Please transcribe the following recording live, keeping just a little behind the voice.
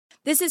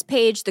This is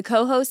Paige, the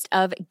co-host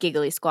of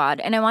Giggly Squad,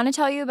 and I want to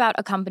tell you about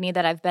a company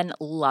that I've been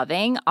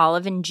loving,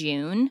 Olive &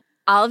 June.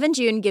 Olive &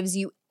 June gives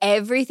you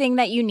everything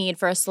that you need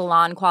for a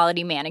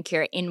salon-quality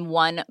manicure in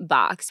one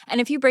box.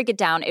 And if you break it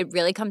down, it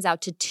really comes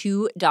out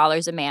to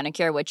 $2 a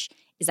manicure, which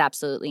is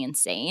absolutely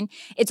insane.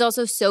 It's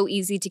also so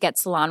easy to get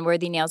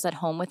salon-worthy nails at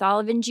home with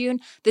Olive & June.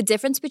 The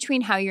difference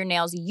between how your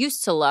nails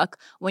used to look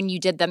when you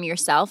did them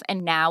yourself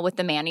and now with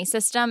the Mani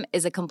system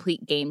is a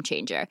complete game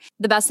changer.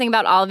 The best thing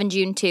about Olive &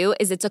 June, too,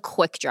 is it's a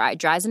quick dry.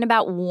 Dries in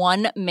about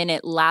 1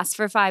 minute, lasts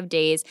for 5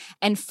 days,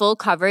 and full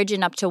coverage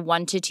in up to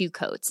 1 to 2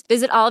 coats.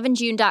 Visit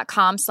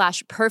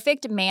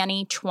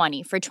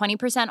oliveandjune.com/perfectmani20 for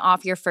 20%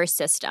 off your first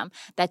system.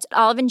 That's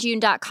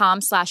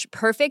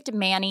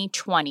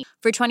oliveandjune.com/perfectmani20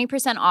 for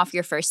 20% off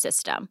your first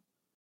system.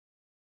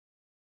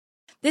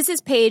 This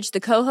is Paige, the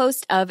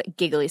co-host of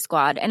Giggly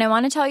Squad, and I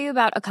want to tell you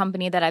about a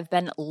company that I've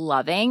been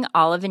loving,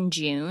 Olive &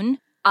 June.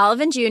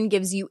 Olive & June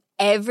gives you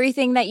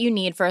everything that you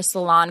need for a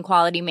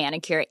salon-quality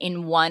manicure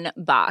in one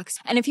box.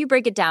 And if you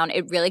break it down,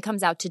 it really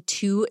comes out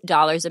to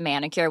 $2 a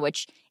manicure,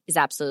 which is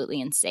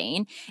absolutely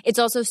insane. It's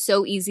also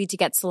so easy to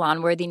get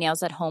salon-worthy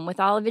nails at home with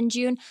Olive &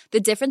 June. The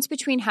difference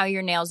between how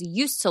your nails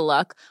used to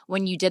look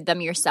when you did them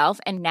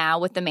yourself and now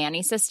with the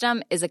Mani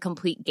system is a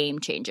complete game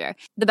changer.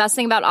 The best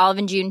thing about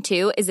Olive & June,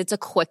 too, is it's a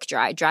quick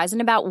dry. Dries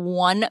in about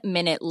 1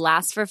 minute,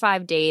 lasts for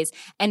 5 days,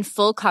 and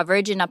full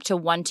coverage in up to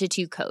 1 to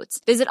 2 coats.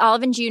 Visit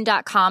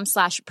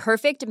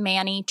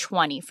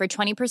oliveandjune.com/perfectmani20 for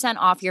 20%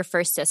 off your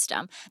first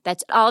system.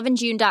 That's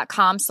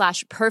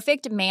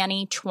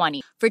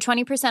oliveandjune.com/perfectmani20 for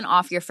 20%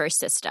 off your first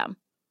system.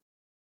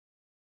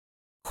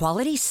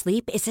 Quality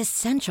sleep is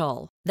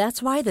essential.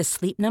 That's why the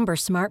Sleep Number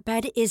Smart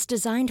Bed is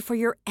designed for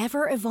your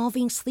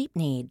ever-evolving sleep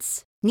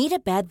needs. Need a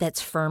bed that's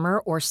firmer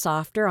or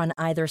softer on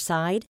either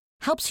side?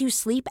 Helps you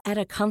sleep at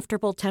a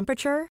comfortable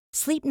temperature?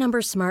 Sleep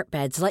Number Smart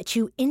Beds let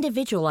you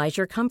individualize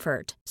your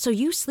comfort, so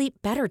you sleep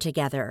better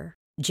together.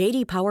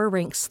 J.D. Power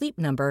ranks Sleep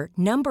Number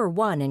number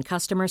 1 in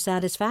customer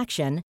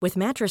satisfaction with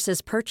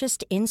mattresses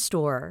purchased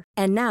in-store.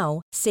 And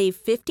now, save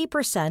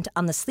 50%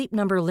 on the Sleep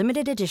Number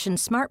Limited Edition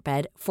Smart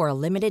Bed for a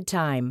limited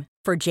time.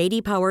 For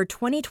J.D. Power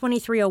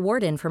 2023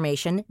 award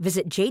information,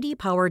 visit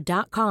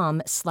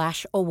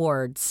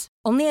jdpower.com/awards.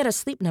 Only at a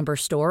Sleep Number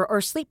store or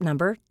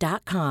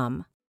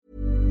sleepnumber.com.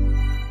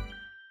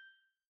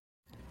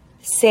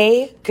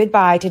 Say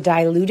goodbye to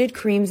diluted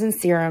creams and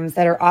serums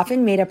that are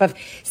often made up of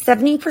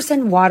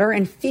 70% water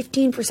and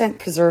 15%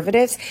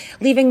 preservatives,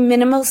 leaving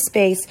minimal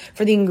space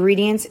for the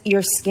ingredients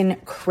your skin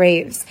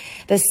craves.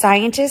 The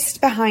scientists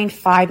behind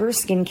Fiber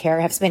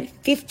Skincare have spent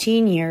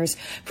 15 years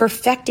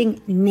perfecting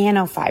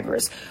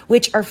nanofibers,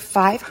 which are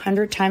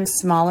 500 times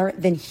smaller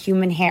than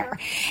human hair.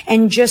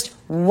 And just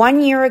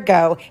 1 year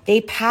ago,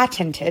 they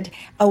patented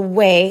a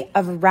way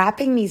of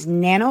wrapping these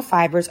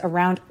nanofibers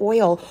around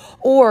oil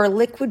or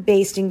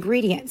liquid-based ingredients.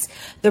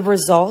 The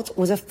result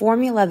was a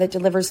formula that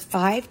delivers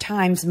 5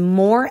 times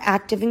more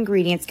active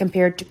ingredients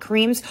compared to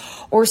creams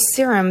or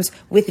serums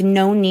with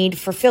no need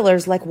for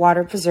fillers like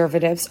water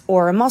preservatives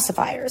or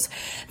emulsifiers.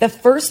 The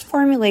first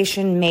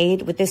formulation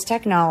made with this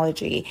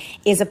technology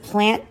is a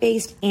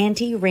plant-based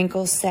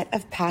anti-wrinkle set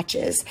of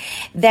patches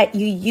that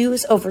you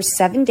use over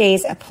 7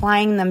 days,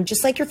 applying them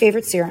just like your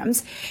favorite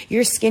serums.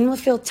 Your skin will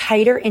feel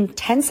tighter in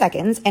 10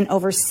 seconds, and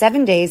over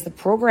 7 days, the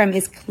program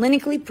is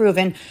clinically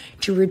proven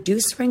to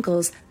reduce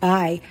wrinkles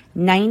by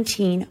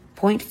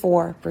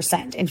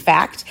 19.4%. In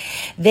fact,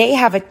 they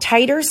have a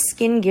tighter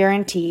skin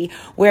guarantee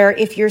where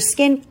if your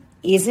skin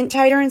isn't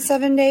tighter in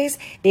 7 days,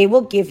 they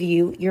will give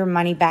you your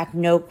money back,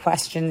 no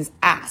questions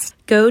asked.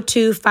 Go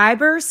to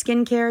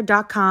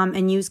fiberskincare.com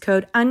and use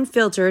code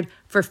UNFILTERED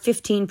for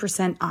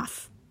 15%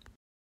 off.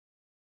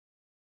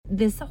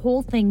 This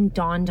whole thing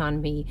dawned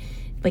on me,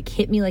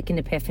 hit me like an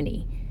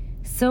epiphany.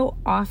 So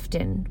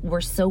often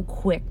we're so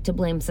quick to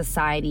blame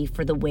society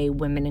for the way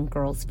women and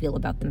girls feel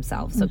about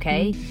themselves,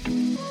 okay?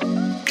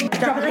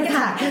 Drop it like it's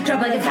hot,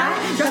 drop it like it's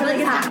hot, drop it like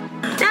it's hot.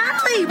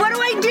 Natalie, what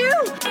do I do?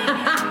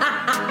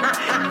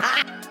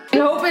 I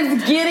hope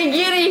it's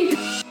giddy.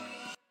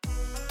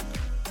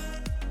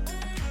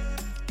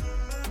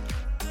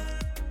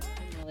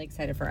 I'm really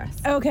excited for us.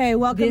 Okay,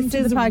 welcome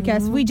to the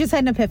podcast. We just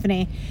had an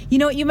epiphany. You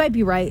know what? You might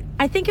be right.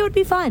 I think it would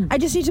be fun. I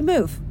just need to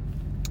move.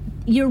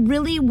 You're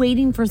really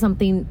waiting for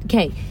something.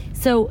 Okay,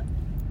 so,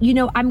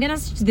 I'm going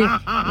to...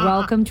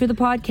 Welcome to the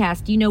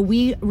podcast.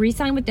 We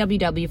re-signed with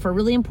WW for a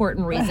really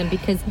important reason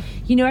because,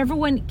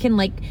 everyone can,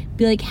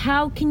 be like,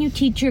 how can you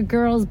teach your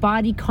girls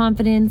body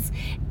confidence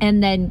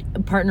and then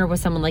partner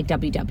with someone like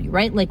WW,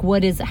 right?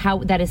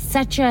 That is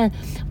such a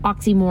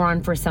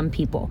oxymoron for some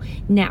people.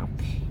 Now...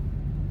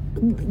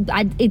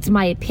 it's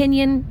my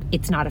opinion.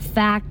 It's not a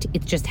fact.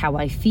 It's just how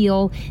I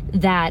feel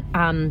that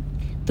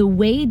the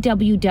way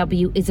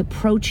WW is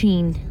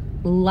approaching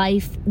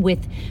life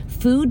with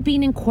food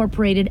being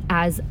incorporated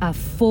as a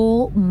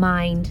full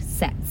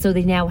mindset. So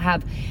they now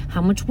have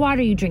how much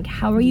water you drink,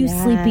 how are you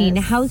sleeping,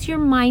 how's your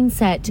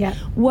mindset,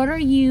 what are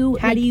you...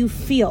 How do you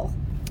feel?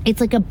 It's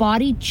like a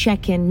body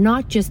check-in,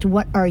 not just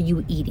what are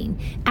you eating.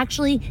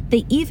 Actually,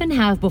 they even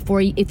have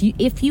before,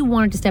 if you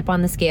wanted to step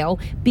on the scale,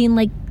 being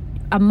like,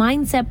 a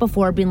mindset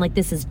before being like,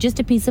 this is just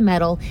a piece of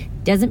metal,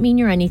 doesn't mean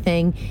you're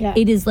anything. Yeah.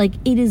 It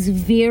is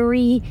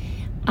very,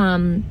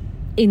 I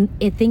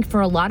think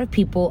for a lot of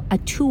people, a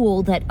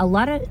tool that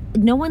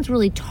no one's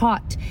really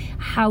taught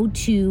how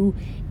to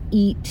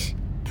eat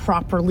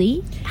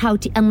properly,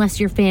 unless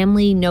your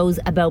family knows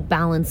about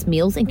balanced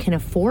meals and can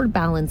afford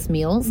balanced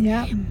meals.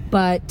 Yeah.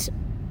 But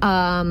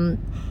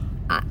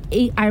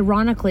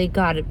ironically,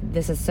 God,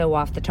 this is so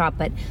off the top,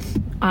 but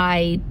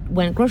I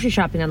went grocery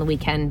shopping on the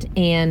weekend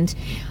and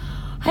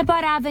I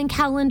bought advent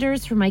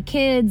calendars for my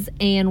kids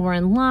and we're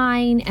in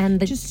line and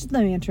Just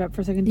let me interrupt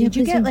for a second. Yeah, Did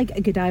you please get do. like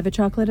a Godiva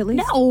chocolate at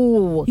least?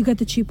 No. You got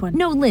the cheap one?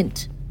 No,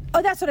 Lindt.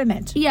 Oh, that's what I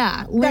meant.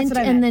 Yeah, That's Lindt, what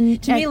I and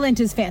meant. then To me, Lindt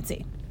is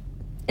fancy.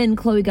 and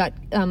Chloe got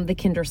the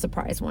Kinder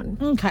Surprise one.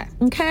 Okay.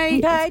 Okay, Okay,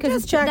 It's 'cause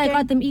just checking. I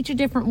got them each a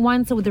different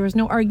one, so there was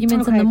no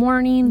arguments in the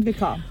morning. Good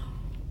call.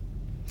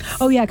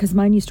 Oh, yeah, because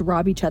mine used to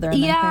rob each other. And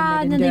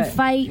Yeah, and then they'd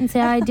fight and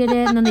say I did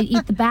it, and then they'd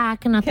eat the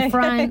back and not the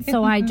front.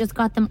 So I just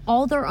got them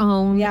all their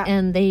own, Yeah.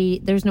 and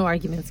there's no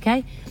arguments.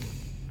 Okay,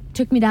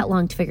 took me that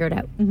long to figure it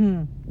out.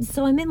 Mm-hmm.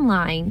 So I'm in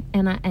line,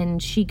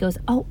 and she goes,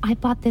 "Oh, I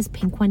bought this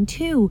pink one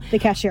too." The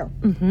cashier.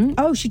 Mm-hmm.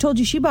 Oh, she told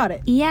you she bought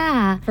it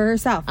Yeah. for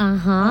herself.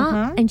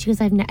 Uh-huh. And she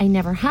goes, I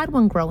never had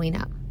one growing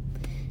up.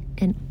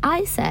 And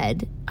I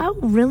said, oh,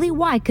 really?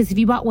 Why? Because if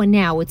you bought one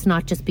now, it's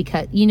not just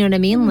because, you know what I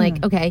mean?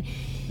 Like, okay.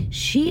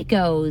 She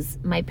goes,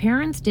 my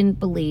parents didn't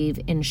believe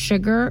in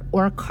sugar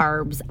or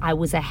carbs. I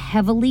was a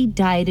heavily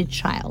dieted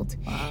child.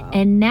 Wow.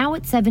 And now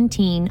at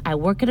 17, I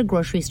work at a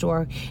grocery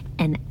store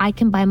and I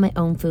can buy my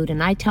own food.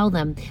 And I tell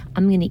them,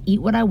 I'm going to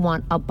eat what I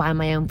want. I'll buy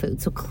my own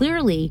food. So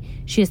clearly,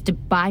 she has to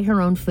buy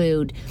her own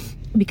food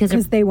because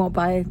they won't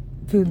buy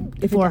food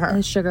if for it her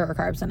has sugar or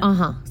carbs in it.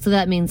 Uh-huh. So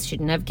that means she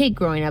didn't have cake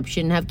growing up.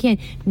 She didn't have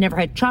candy. Never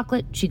had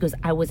chocolate. She goes,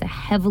 I was a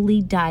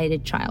heavily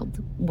dieted child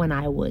when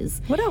I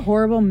was. What a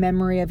horrible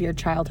memory of your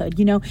childhood.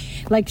 You know,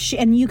 like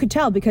and you could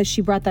tell because she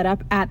brought that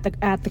up at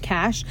the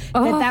cash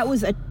that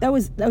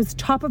was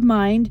top of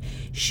mind.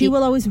 She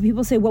will always, when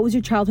people say, "What was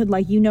your childhood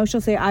like?" You know,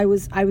 she'll say, "I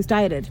was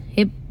dieted."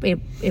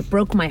 It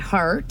broke my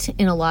heart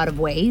in a lot of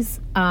ways.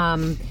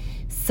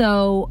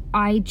 So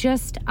I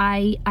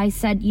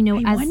said, you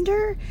know,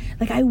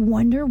 I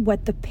wonder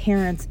what the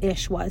parents'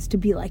 ish was to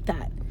be like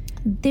that.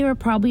 They were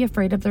probably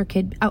afraid of their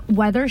kid,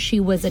 whether she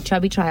was a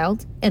chubby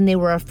child and they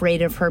were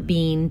afraid of her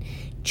being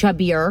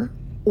chubbier,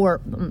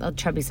 or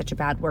chubby is such a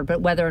bad word,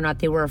 but whether or not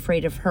they were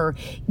afraid of her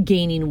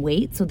gaining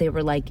weight. So they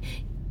were like,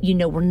 you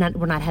know, we're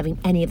not having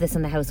any of this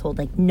in the household.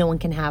 Like, no one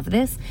can have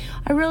this.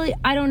 I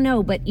don't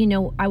know. But, you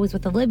know, I was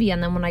with Olivia,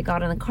 and then when I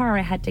got in the car,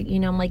 I had to, you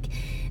know, I'm like,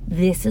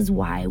 this is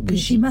why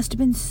she must have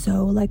been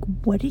so, like,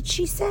 what did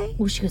she say?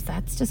 Well, she goes,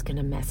 that's just going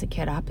to mess a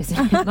kid up,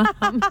 isn't it, Mom?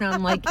 And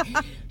I'm like,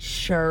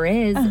 sure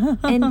is.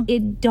 And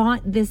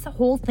this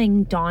whole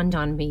thing dawned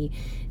on me,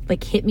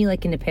 like, hit me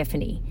like an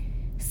epiphany.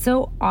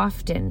 So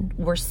often,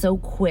 we're so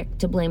quick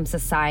to blame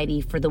society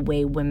for the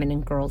way women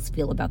and girls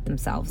feel about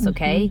themselves,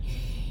 okay?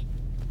 Mm-hmm.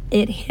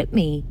 It hit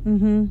me.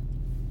 Mm-hmm.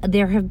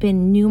 There have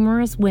been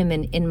numerous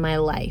women in my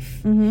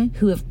life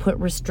who have put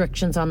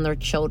restrictions on their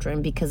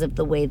children because of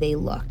the way they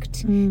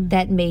looked.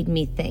 That made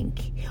me think,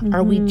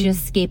 are we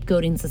just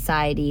scapegoating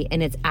society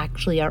and it's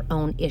actually our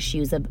own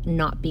issues of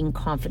not being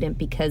confident?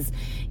 Because,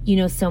 you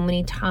know, so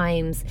many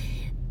times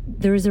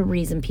there's a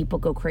reason people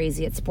go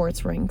crazy at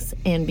sports rinks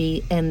and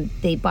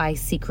they buy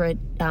secret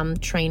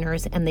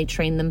trainers and they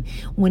train them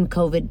when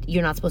COVID,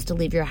 you're not supposed to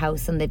leave your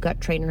house and they've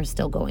got trainers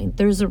still going.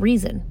 There's a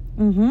reason.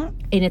 Mm-hmm.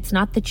 And it's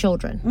not the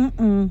children.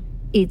 Mm-mm.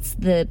 It's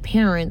the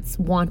parents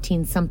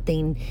wanting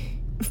something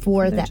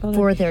for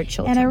their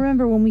children. And I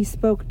remember when we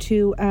spoke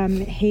to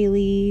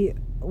Haley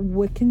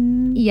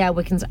Wicken. Yeah,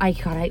 Wicken's.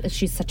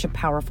 She's such a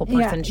powerful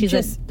person. Yeah,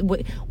 she's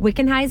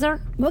Wickenheiser.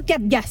 Well, yeah,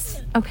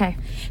 yes. Okay.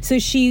 So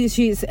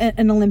she's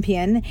an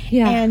Olympian.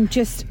 Yeah. And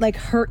just like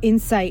her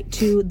insight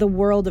to the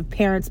world of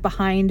parents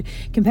behind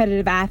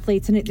competitive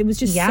athletes, and it was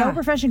just so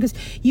professional because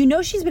you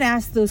know she's been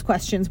asked those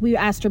questions. We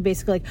asked her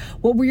basically like,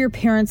 what were your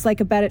parents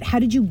like about it? How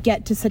did you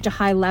get to such a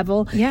high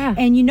level? Yeah.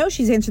 And you know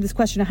she's answered this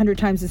question 100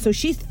 times, and so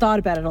she's thought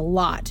about it a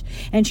lot,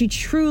 and she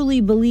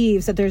truly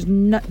believes that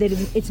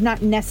it's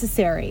not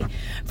necessary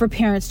for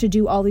parents to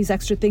do all these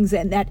extra things,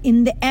 and that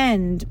in the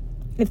end,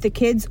 if the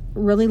kids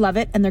really love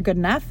it and they're good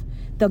enough,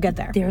 they'll get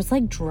there. There's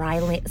like dry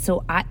land.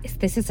 So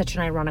this is such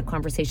an ironic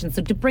conversation.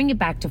 So to bring it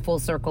back to full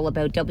circle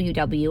about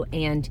WW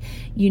and,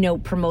 you know,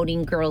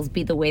 promoting girls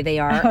be the way they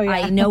are. Oh, yeah.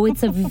 I know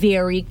it's a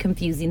very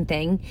confusing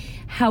thing.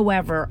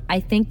 However, I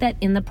think that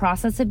in the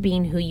process of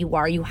being who you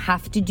are, you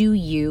have to do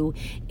you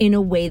in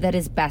a way that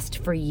is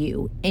best for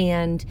you.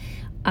 And,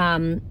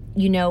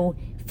 you know,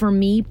 for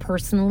me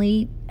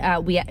personally,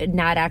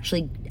 Nat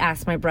actually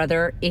asked my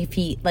brother if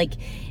he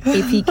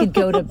could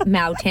go to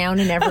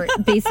Mowtown and ever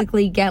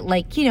basically get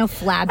like, you know,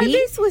 flabby. I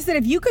basically said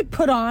if you could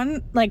put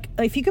on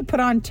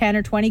 10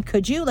 or 20,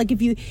 could you? Like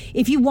if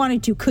you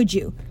wanted to, could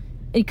you?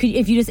 If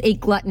you just ate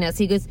gluttonous.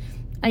 He goes,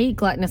 I eat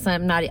gluttonous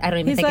and I don't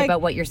even think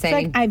about what you're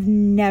saying. Like, I've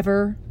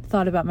never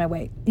thought about my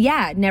weight.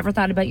 Yeah, never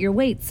thought about your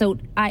weight. So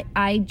I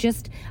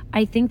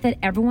think that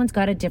everyone's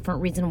got a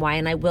different reason why.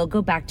 And I will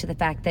go back to the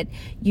fact that,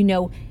 you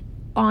know,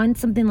 on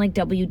something like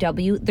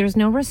WW, there's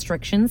no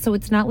restrictions. So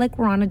it's not like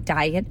we're on a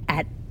diet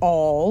at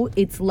all.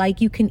 It's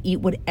like you can eat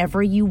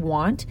whatever you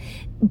want,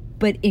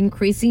 but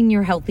increasing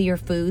your healthier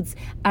foods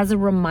as a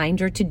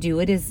reminder to do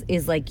it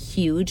is like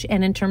huge.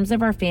 And in terms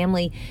of our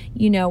family,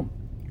 you know,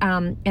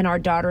 and our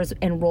daughters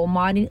and role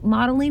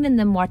modeling and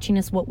them watching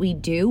us what we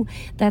do,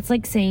 that's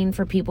like saying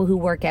for people who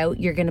work out,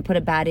 you're going to put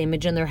a bad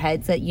image in their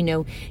heads that, you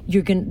know,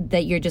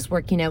 that you're just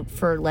working out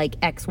for like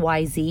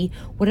XYZ,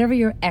 whatever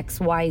your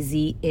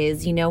XYZ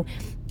is, you know.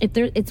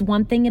 It's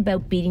one thing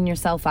about beating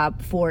yourself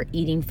up for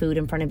eating food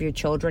in front of your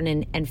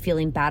children and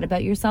feeling bad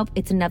about yourself.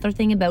 It's another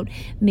thing about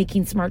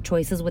making smart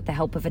choices with the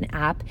help of an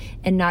app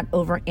and not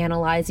over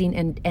analyzing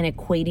and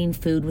equating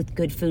food with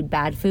good food,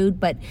 bad food,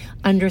 but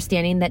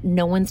understanding that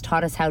no one's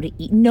taught us how to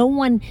eat.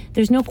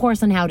 There's no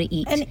course on how to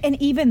eat. And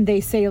even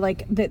they say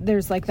like that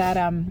there's like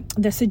that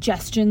the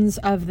suggestions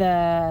of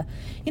the,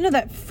 you know,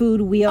 that food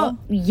wheel. Oh,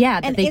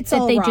 yeah, that they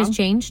just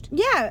changed.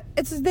 Yeah,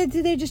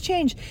 they just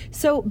changed.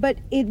 So, but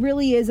it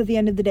really is at the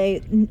end of the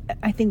day,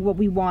 I think what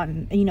we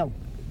want, you know,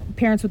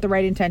 parents with the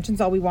right intentions,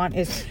 all we want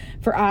is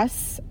for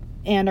us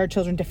and our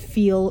children to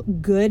feel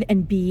good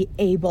and be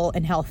able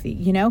and healthy,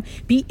 you know,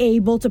 be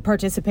able to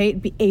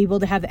participate, be able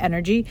to have the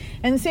energy.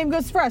 And the same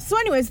goes for us. So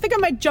anyways, I think I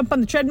might jump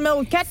on the treadmill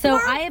with Kat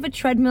tomorrow. I have a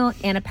treadmill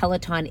and a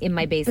Peloton in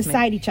my basement.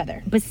 Beside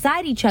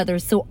each other.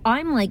 So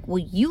I'm like, well,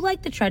 you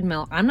like the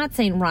treadmill. I'm not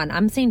saying run.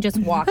 I'm saying just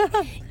walk.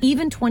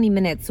 Even 20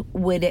 minutes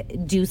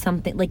would do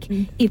something. Like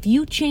if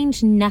you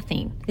changed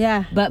nothing,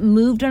 but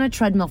moved on a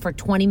treadmill for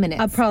 20 minutes.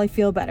 I'll probably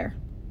feel better.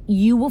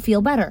 You will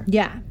feel better.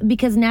 Yeah.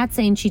 Because Nat's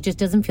saying she just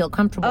doesn't feel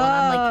comfortable. And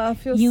I'm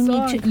like,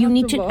 you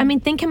need to, I mean,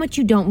 think how much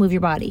you don't move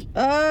your body.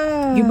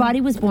 Your body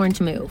was born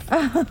to move.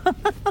 I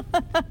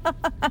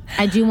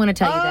do want to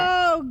tell you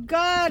that. Oh,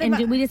 God.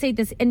 And we just ate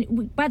this,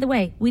 and by the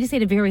way, we just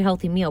ate a very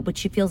healthy meal, but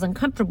she feels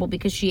uncomfortable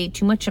because she ate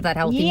too much of that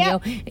healthy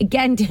meal.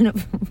 Again, there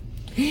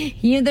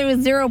was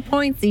 0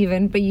 points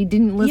even, but you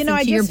didn't listen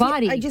to your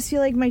body. I just feel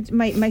like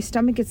my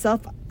stomach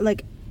itself,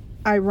 like,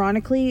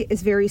 ironically,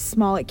 is very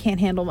small. It can't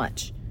handle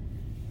much.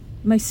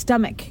 My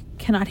stomach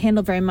cannot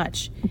handle very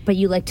much. But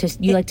you like to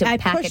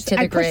pack it to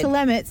the grid. I push the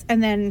limits,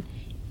 and then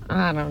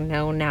I don't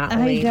know,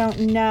 Natalie. I don't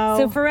know.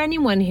 So for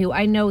anyone who,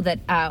 I know that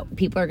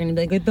people are going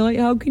to be like,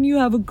 how can you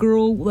have a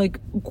girl like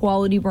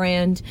quality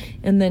brand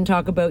and then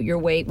talk about your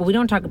weight? Well, we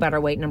don't talk about our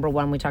weight. Number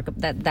one, we talk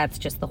about that's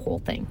just the whole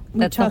thing.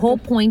 That's the whole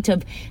point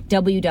of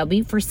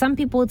WW. For some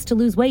people, it's to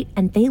lose weight,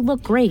 and they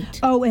look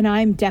great. Oh, and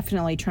I'm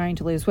definitely trying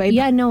to lose weight.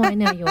 Yeah, no, I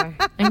know you are.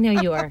 I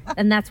know you are.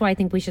 And that's why I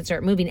think we should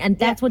start moving. And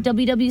that's what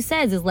WW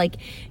says is like,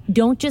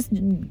 don't just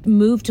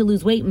move to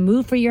lose weight,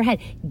 move for your head.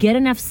 Get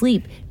enough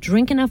sleep,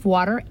 drink enough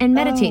water, and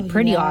meditate.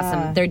 Pretty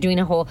awesome. They're doing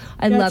a whole,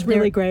 That's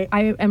really great.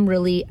 I am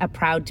really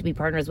proud to be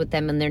partners with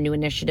them in their new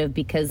initiative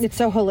because it's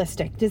so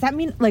holistic. Does that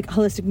mean like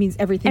holistic means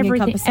everything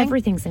encompassing?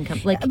 Everything's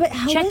encompassing. Like, but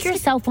check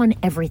yourself on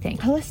everything.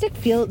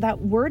 Holistic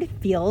that word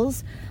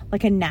feels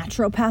like a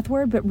naturopath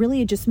word, but really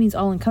it just means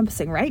all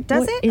encompassing, right?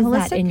 Does it? Is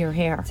that in your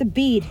hair? It's a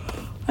bead.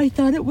 I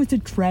thought it was a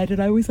dread,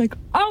 and I was like,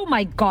 oh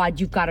my God,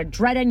 you've got a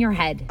dread in your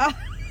head.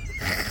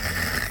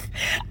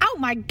 Oh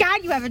my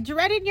God, you have a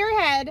dread in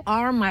your head.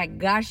 Oh my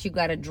gosh, you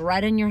got a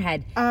dread in your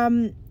head. I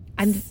am.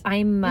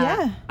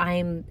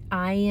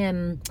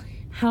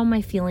 How am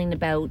I feeling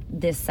about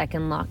this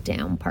second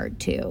lockdown part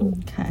 2?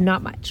 Okay.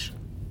 Not much.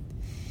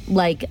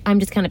 Like, I'm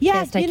just kind of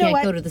pissed I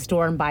can't go to the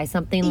store and buy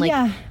something.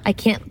 Like, I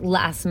can't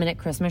last minute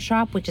Christmas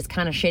shop, which is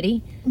kind of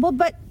shitty. Well,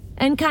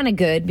 and kind of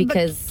good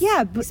because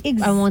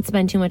I won't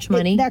spend too much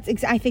money.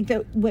 I think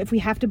that if we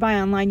have to buy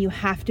online, you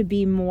have to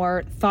be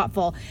more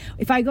thoughtful.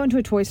 If I go into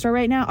a toy store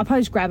right now, I'll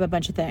probably just grab a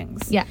bunch of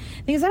things. Yeah.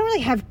 Because I don't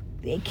really have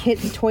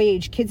toy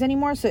age kids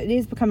anymore, so it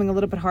is becoming a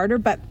little bit harder,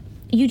 but...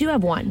 You do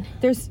have one.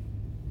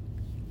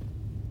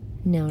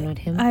 No, not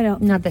him. I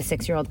don't. Not the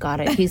 6-year-old got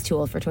it. He's too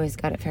old for toys.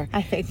 Got it fair.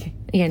 I think.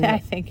 Yeah, no.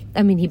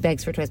 I mean, he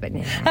begs for toys, but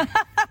no.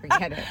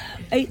 Forget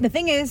it. The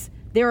thing is,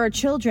 there are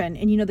children,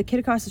 and the kid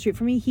across the street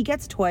from me, he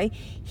gets a toy.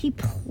 He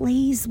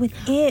plays with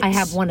it. I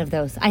have one of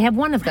those.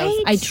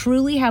 Right? I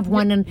truly have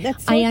one, and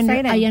that's so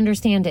exciting. I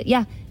understand it.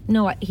 Yeah.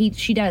 No,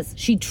 she does.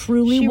 She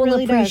truly will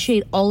really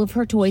appreciate all of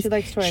her toys. She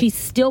likes toys. She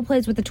still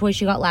plays with the toys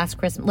she got last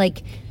Christmas.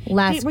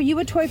 Were you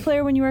a toy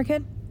player when you were a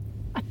kid?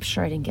 I'm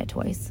sure I didn't get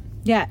toys.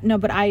 Yeah, no,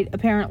 but I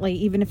apparently,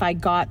 even if I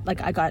got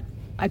a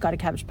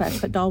Cabbage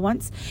Patch doll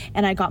once,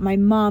 and I got my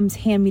mom's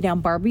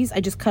hand-me-down Barbies,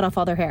 I just cut off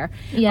all their hair.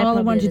 Yeah, all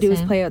I wanted to do was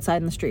play outside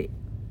in the street.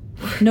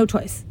 No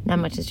toys. Not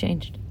much has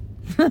changed.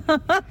 Oh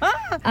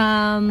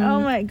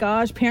my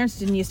gosh, parents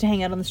didn't used to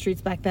hang out on the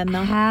streets back then,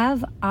 though.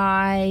 Have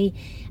I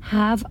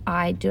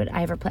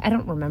ever play? I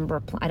don't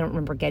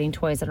remember getting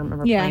toys. I don't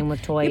remember playing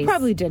with toys. You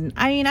probably didn't.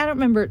 I mean,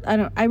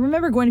 I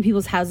remember going to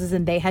people's houses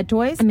and they had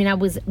toys. I mean,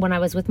 when I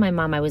was with my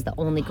mom, I was the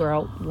only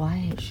girl.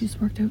 Why? She's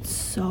worked out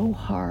so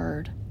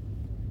hard.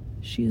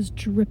 She is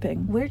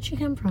dripping. Where'd she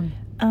come from?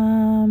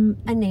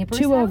 A neighbor's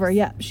house? 2 over.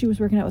 Yeah, she was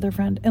working out with her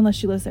friend. Unless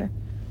she lives there.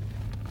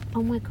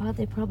 Oh my God,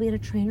 they probably had a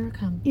trainer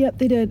come. Yep,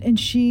 they did. And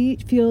she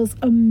feels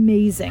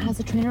amazing. Has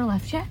the trainer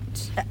left yet?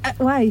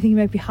 Why? You think you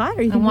might be hot?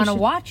 Or you I think want to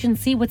watch and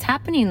see what's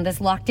happening in this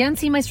lockdown.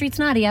 See, my street's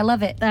naughty. I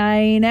love it.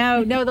 I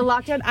know. No, the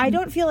lockdown, I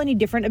don't feel any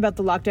different about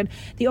the lockdown.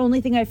 The only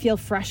thing I feel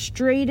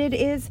frustrated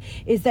is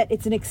that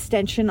it's an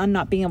extension on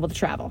not being able to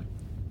travel.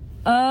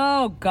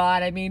 Oh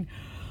God, I mean,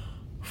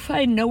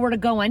 I had nowhere to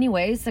go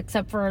anyways,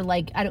 except for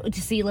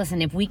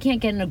listen, if we can't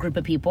get in a group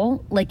of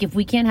people, like if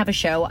we can't have a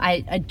show,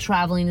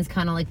 traveling is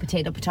kind of like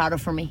potato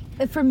for me.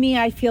 For me,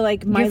 I feel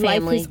like my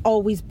life is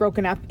always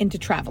broken up into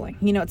traveling.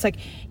 You know, it's like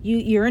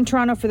you're in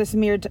Toronto for this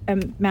amount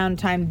of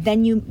time,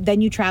 then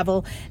you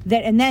travel,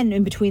 and then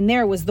in between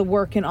there was the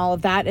work and all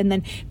of that, and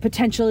then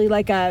potentially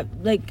going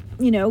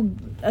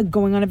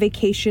on a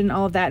vacation,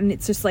 all of that, and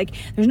it's just like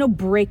there's no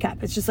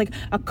breakup. It's just like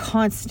a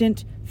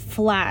constant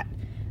flat.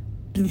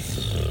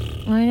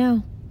 I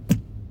know.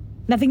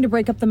 Nothing to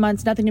break up the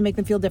months, nothing to make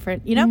them feel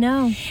different, you know?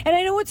 No. And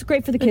I know it's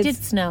great for the kids. It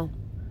did snow.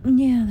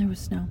 Yeah, there was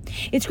snow.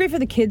 It's great for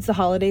the kids, the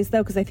holidays,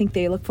 though, because I think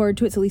they look forward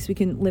to it, so at least we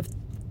can live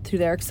through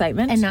their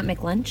excitement. And not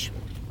make lunch.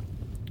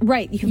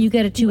 Right. You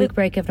get a 2-week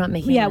break of not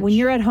making lunch. Yeah, when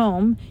you're at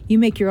home, you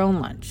make your own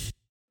lunch.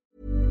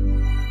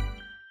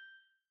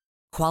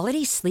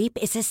 Quality sleep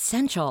is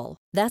essential.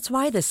 That's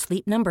why the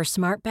Sleep Number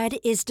Smart Bed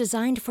is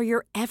designed for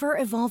your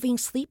ever-evolving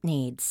sleep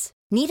needs.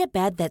 Need a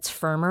bed that's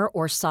firmer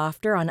or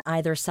softer on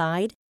either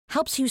side?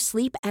 Helps you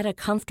sleep at a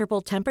comfortable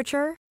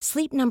temperature?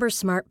 Sleep Number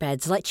Smart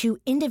Beds let you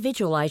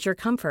individualize your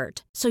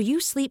comfort, so you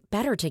sleep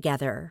better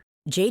together.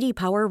 J.D.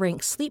 Power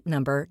ranks Sleep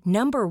Number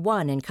number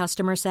 1 in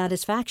customer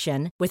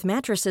satisfaction with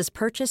mattresses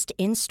purchased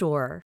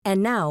in-store.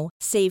 And now,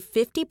 save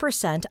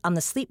 50% on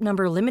the Sleep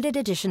Number Limited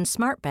Edition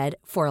Smart Bed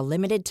for a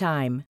limited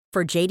time.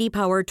 For J.D.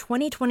 Power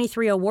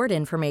 2023 award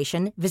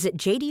information, visit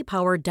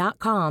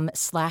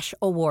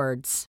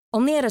jdpower.com/awards.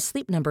 Only at a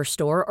Sleep Number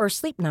store or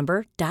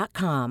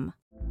sleepnumber.com.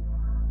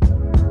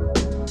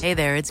 Hey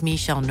there, it's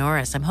Michelle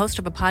Norris. I'm host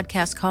of a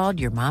podcast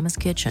called Your Mama's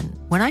Kitchen.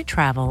 When I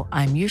travel,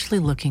 I'm usually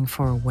looking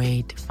for a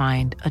way to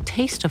find a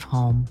taste of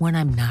home when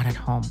I'm not at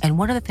home. And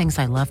one of the things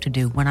I love to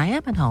do when I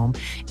am at home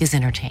is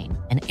entertain.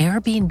 And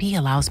Airbnb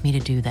allows me to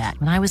do that.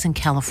 When I was in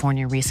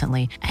California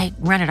recently, I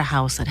rented a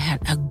house that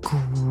had a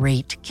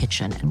great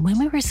kitchen. And when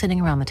we were sitting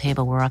around the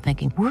table, we were all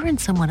thinking, we're in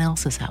someone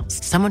else's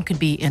house. Someone could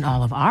be in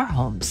all of our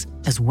homes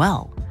as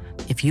well.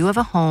 If you have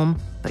a home,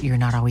 but you're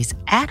not always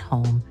at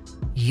home,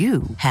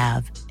 you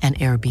have an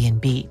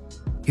Airbnb.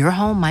 Your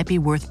home might be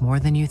worth more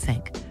than you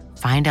think.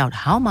 Find out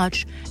how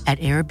much at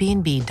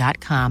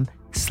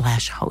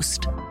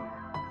airbnb.com/host.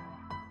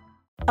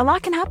 A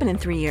lot can happen in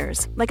 3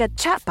 years, like a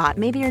chatbot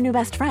may be your new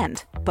best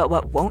friend. But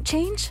what won't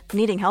change?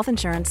 Needing health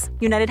insurance.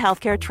 United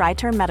Healthcare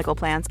Tri-Term Medical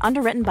Plans,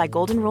 underwritten by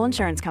Golden Rule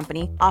Insurance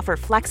Company, offer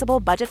flexible,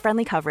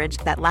 budget-friendly coverage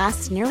that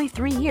lasts nearly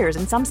 3 years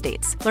in some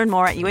states. Learn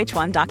more at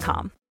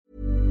uh1.com.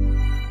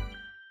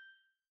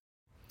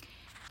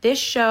 This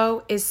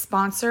show is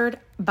sponsored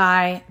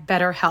by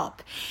BetterHelp.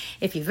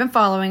 If you've been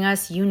following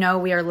us, you know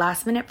we are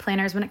last-minute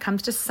planners when it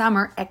comes to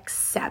summer,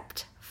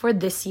 except for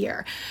this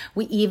year.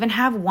 We even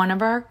have one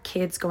of our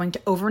kids going to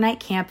overnight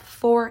camp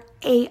for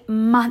a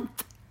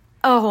month,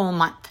 a whole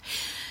month.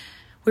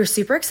 We're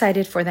super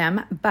excited for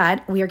them,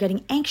 but we are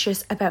getting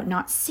anxious about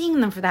not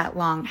seeing them for that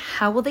long.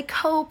 How will they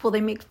cope? Will they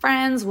make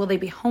friends? Will they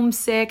be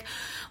homesick?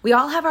 We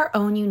all have our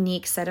own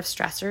unique set of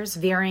stressors,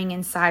 varying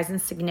in size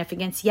and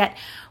significance, yet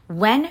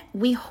when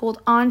we hold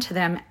on to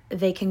them,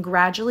 they can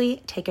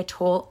gradually take a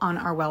toll on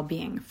our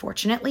well-being.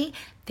 Fortunately,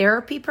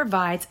 therapy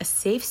provides a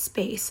safe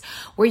space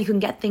where you can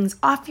get things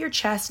off your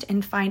chest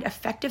and find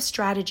effective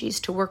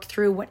strategies to work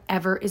through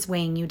whatever is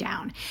weighing you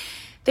down.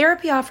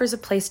 Therapy offers a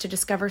place to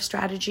discover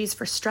strategies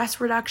for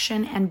stress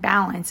reduction and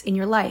balance in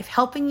your life,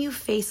 helping you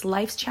face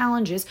life's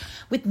challenges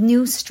with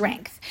new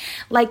strength.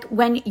 Like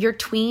when your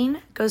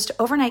tween goes to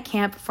overnight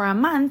camp for a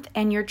month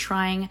and you're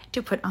trying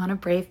to put on a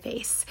brave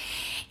face.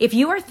 If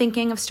you are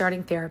thinking of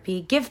starting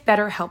therapy, give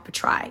BetterHelp a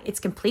try. It's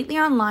completely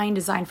online,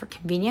 designed for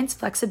convenience,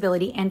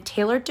 flexibility, and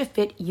tailored to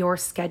fit your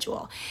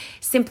schedule.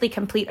 Simply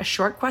complete a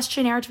short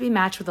questionnaire to be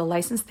matched with a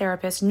licensed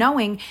therapist,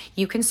 knowing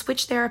you can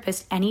switch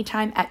therapists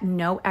anytime at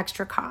no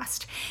extra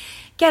cost.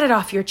 Get it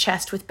off your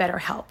chest with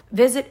BetterHelp.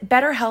 Visit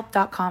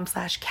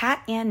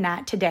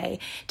betterhelp.com/catandnat today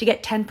to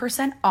get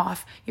 10%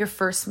 off your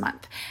first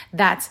month.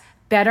 That's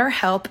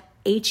BetterHelp,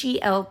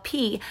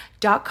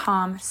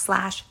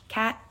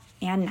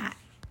 HELP.com/catandnat.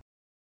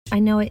 I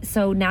know it.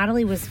 So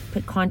Natalie was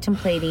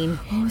contemplating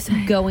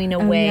going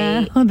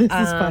away. This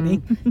is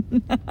funny.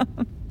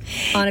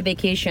 On a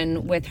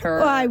vacation with her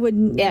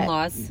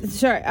in-laws.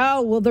 Sure.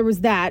 Oh, well, there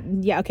was that.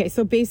 Yeah, okay.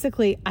 So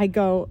basically,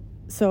 I'm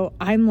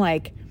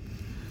like,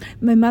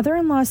 my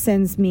mother-in-law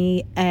sends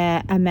me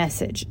a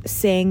message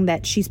saying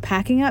that she's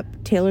packing up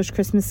Taylor's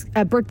Christmas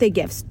birthday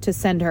gifts to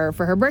send her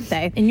for her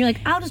birthday. And you're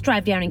like, I'll just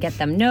drive down and get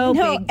them. No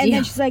big deal. And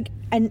then she's like,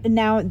 and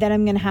now I'm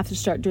going to have to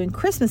start doing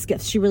Christmas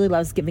gifts. She really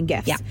loves giving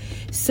gifts. Yeah.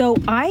 So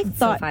I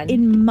thought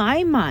in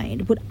my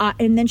mind,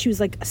 and then she was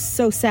like,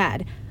 so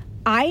sad.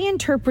 I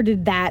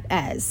interpreted that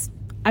as,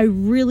 I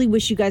really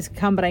wish you guys could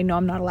come, but I know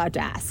I'm not allowed to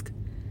ask.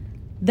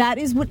 That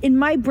is what in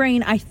my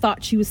brain I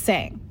thought she was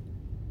saying.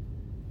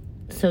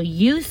 So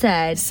you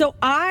said... So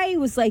I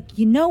was like,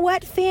 you know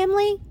what,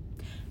 family?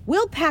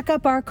 We'll pack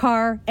up our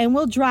car and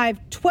we'll drive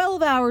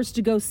 12 hours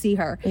to go see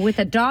her. With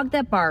a dog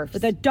that barfs.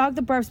 With a dog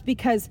that barfs,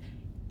 because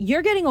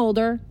you're getting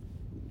older.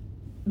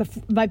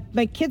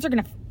 My kids are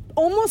going to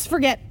almost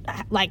forget,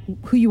 like,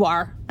 who you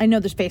are. I know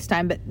there's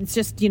FaceTime, but it's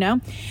just,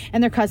 and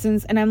they're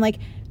cousins. And I'm like,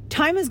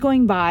 time is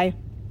going by.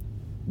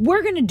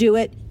 We're going to do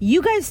it.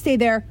 You guys stay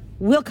there.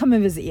 We'll come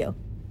and visit you.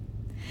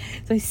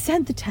 So I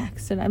sent the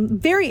text, and I'm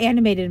very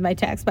animated in my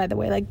text, by the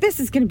way. Like, this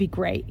is going to be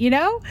great,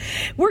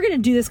 We're going to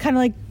do this kind of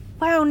like,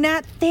 wow,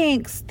 Nat,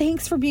 thanks.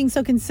 Thanks for being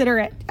so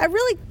considerate.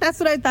 That's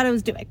what I thought I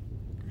was doing.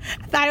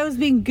 I thought I was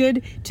being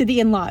good to the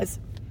in-laws.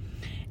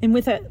 And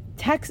with a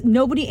text,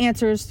 nobody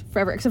answers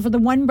forever, except for the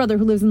one brother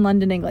who lives in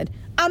London, England.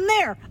 I'm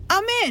there.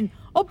 I'm in.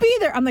 I'll be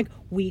there. I'm like,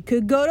 we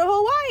could go to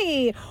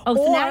Hawaii. Oh,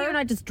 so now you're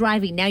not just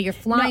driving. Now you're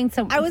flying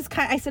somewhere.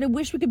 I said, I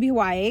wish we could be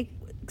Hawaii.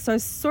 So I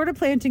was sort of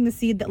planting the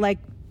seed that, like,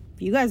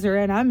 if you guys are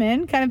in, I'm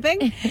in kind of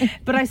thing.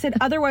 But I said,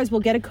 otherwise,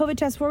 we'll get a COVID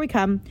test before we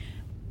come.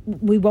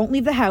 We won't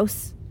leave the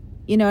house.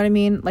 You know what I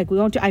mean? Like, we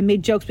won't I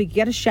made jokes. We could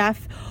get a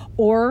chef.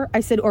 Or I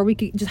said, or we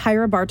could just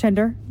hire a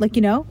bartender. Like,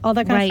 all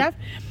that kind of stuff.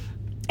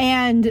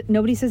 And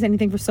nobody says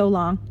anything for so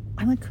long.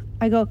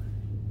 I go,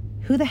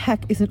 who the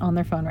heck isn't on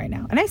their phone right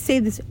now? And I say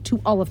this to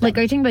all of them. Like,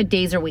 are you talking about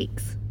days or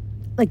weeks?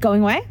 Like,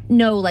 going away?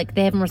 No, like,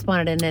 they haven't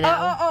responded in an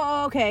hour.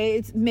 Oh,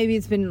 okay. Maybe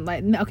it's been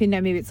like, okay,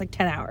 no, maybe it's like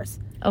 10 hours.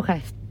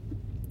 Okay.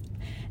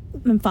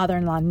 My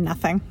father-in-law,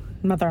 nothing.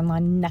 Mother-in-law,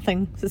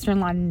 nothing.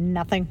 Sister-in-law,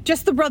 nothing.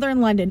 Just the brother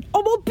in London.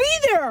 Oh, we'll be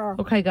there!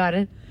 Okay, got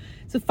it.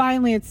 So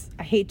finally,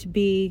 I hate to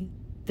be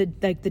the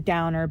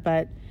downer,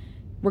 but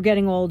we're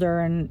getting older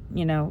and,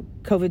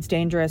 COVID's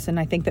dangerous, and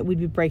I think that we'd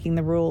be breaking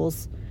the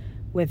rules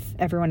with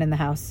everyone in the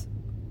house.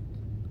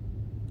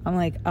 I'm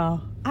like,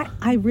 oh,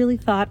 I really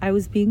thought I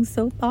was being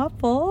so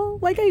thoughtful.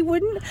 Like, I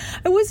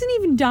wasn't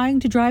even dying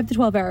to drive the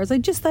 12 hours. I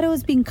just thought I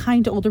was being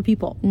kind to older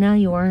people. No,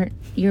 you weren't.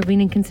 You're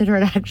being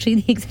inconsiderate, actually,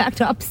 the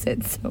exact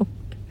opposite, so...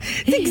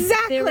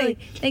 Exactly.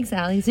 Like, thanks,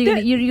 Allie. So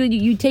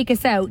you take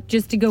us out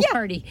just to go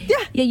party.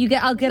 Yeah.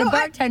 I'll get a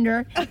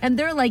bartender, and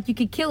they're like, you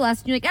could kill us.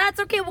 And you're like, it's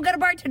okay. We'll get a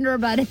bartender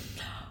about it.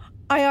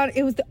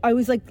 I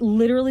was like,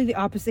 literally the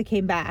opposite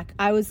came back.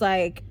 I was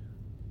like,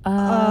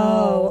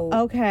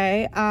 oh,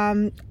 okay.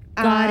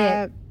 Got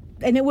it.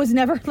 And it was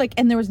never like,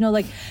 and there was no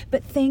like,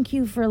 but thank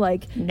you for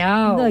like,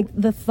 no, like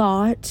the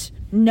thought.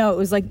 No, it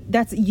was like,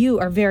 you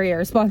are very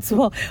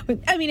irresponsible.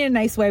 I mean, in a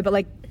nice way, but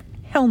like,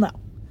 hell no.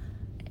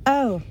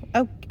 Oh,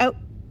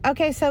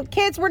 okay. So,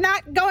 kids, we're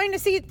not going to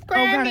see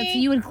Grammy. Oh,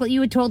 God, so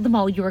you had told them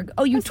all you were.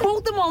 Oh, you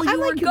told them all you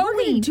were going. We're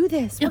going to do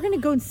this. We're going to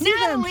go and see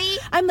them.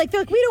 I'm like, they're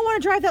like, we don't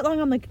want to drive that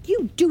long. I'm like,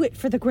 you do it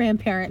for the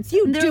grandparents.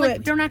 You do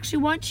it. Don't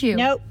actually want you.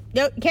 Nope.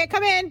 Can't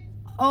come in.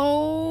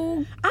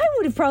 Oh, I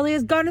would have probably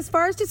gone as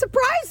far as to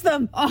surprise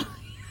them. Oh,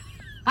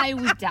 I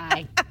would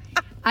die.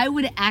 I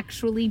would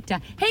actually die.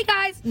 Hey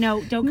guys,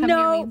 no, don't come near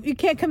me. No, you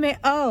can't come in.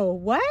 Oh,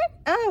 what?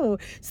 Oh,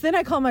 so then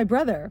I call my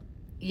brother.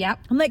 Yep.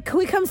 I'm like, can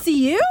we come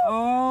see you?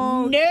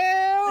 Oh.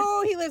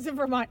 No, he lives in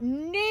Vermont.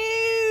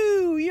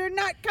 No, you're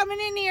not coming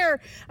in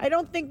here. I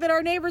don't think that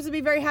our neighbors would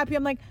be very happy.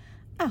 I'm like,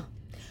 oh,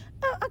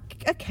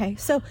 okay.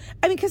 So,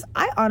 I mean, because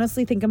I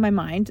honestly think in my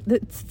mind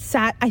that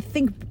sad, I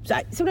think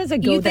sometimes I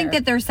go there. You think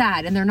that they're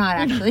sad, and they're not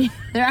actually.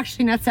 They're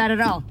actually not sad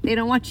at all. They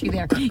don't want you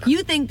there.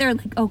 You think they're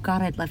like, oh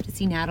God, I'd love to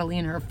see Natalie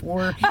and her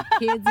 4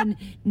 kids and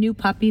new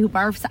puppy who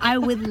barfs. I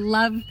would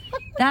love,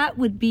 that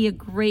would be a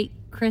great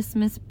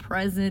Christmas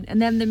present. And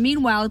then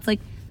meanwhile, it's like,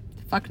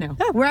 fuck no.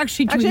 We're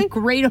actually doing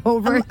great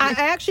over here. I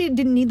actually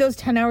didn't need those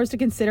 10 hours to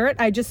consider it.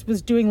 I just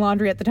was doing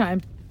laundry at the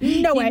time.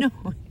 No way.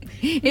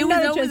 It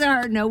was always a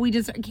hard no. We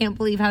just can't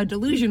believe how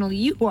delusional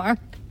you are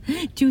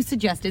to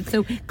suggest it.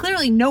 So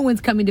clearly no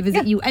one's coming to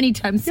visit you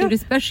anytime soon,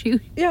 especially.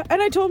 Yeah,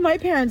 and I told my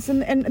parents,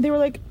 and they were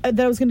like, that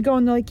I was going to go,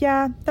 and they're like,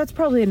 yeah, that's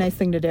probably a nice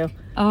thing to do.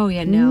 Oh,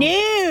 yeah, no.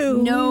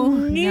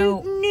 No.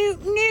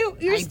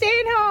 You're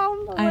staying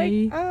home.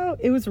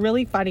 It was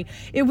really funny.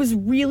 It was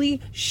really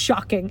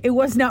shocking. It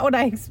was not what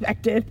I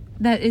expected.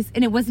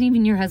 And it wasn't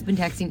even your husband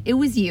texting. It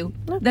was you.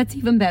 That's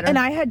even better. And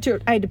I had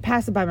to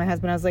pass it by my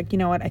husband. I was like, you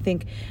know what?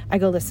 I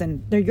go,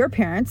 listen, they're your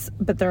parents,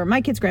 but they're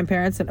my kids'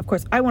 grandparents. And of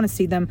course, I want to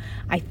see them.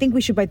 I think we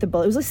should bite the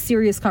bullet. It was a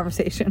serious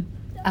conversation.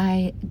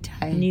 I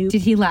died.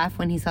 Did he laugh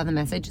when he saw the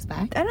messages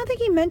back? I don't think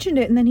he mentioned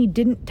it. And then he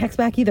didn't text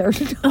back either.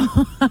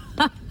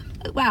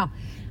 Wow.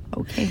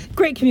 Okay.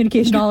 Great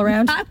communication all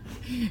around.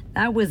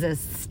 That was a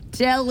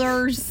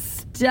stellar.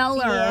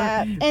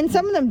 Yeah. And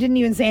some of them didn't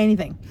even say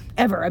anything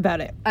ever about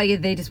it. Oh, yeah,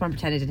 they just want to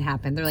pretend it didn't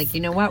happen. They're like,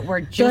 you know what?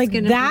 We're just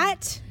going to...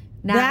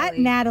 That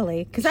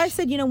Natalie. Because I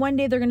said, one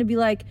day they're going to be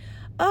like,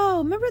 oh,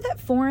 remember that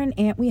foreign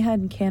aunt we had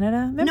in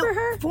Canada? Remember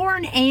her?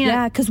 Foreign aunt.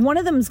 Yeah, because one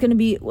of them is going to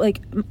be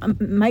like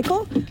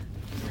Michael.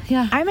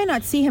 Yeah. I may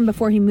not see him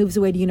before he moves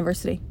away to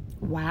university.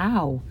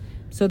 Wow.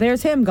 So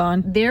there's him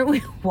gone.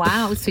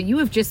 Wow. So you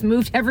have just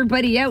moved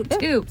everybody out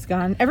too. It's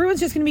gone. Everyone's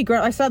just going to be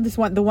grown. I saw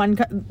the one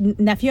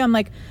nephew. I'm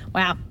like,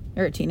 wow,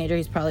 You're a teenager.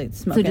 He's probably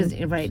smoking. So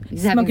just, right.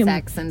 He's having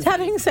sex. He's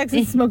having sex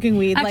and smoking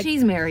weed. Actually,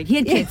 he's married. He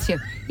had kids, too.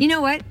 You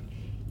know what?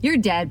 You're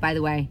dead, by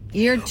the way.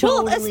 You're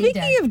totally dead.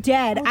 Speaking of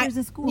dead. There's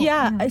a school.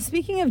 Yeah.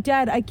 Speaking of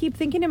dead, I keep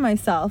thinking to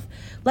myself,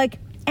 like,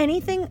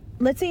 anything,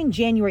 let's say in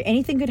January,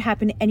 anything could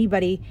happen to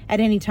anybody at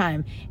any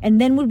time.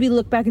 And then would we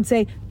look back and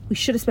say, we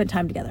should have spent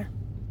time together?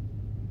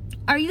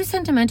 Are you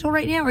sentimental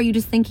right now, or are you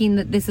just thinking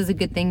that this is a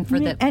good thing for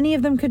the... Any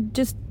of them could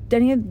just,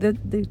 any of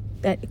the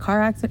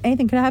car accident,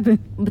 anything could happen.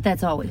 But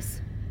that's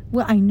always.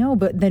 Well, I know,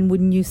 but then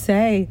wouldn't you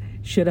say,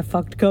 should have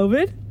fucked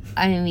COVID?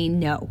 I mean,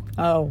 no.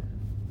 Oh.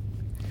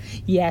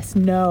 Yes,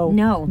 no.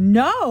 No.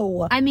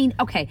 No. I mean,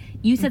 okay,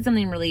 you said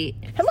something really...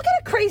 Hey, look at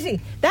it,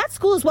 crazy. That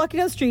school is walking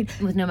down the street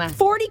with no masks.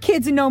 40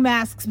 kids in no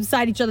masks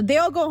beside each other. They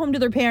all go home to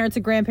their parents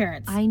and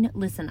grandparents. I know.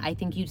 Listen, I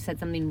think you said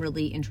something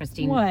really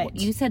interesting. What?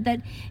 You said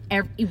that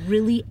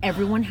really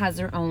everyone has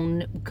their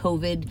own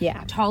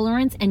COVID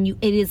tolerance, and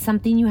it is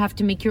something you have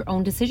to make your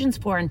own decisions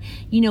for. And,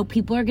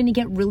 people are going to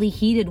get really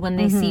heated when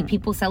they see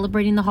people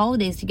celebrating the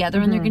holidays together,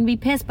 and they're going to be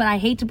pissed. But I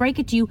hate to break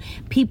it to you,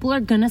 people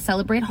are going to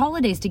celebrate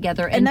holidays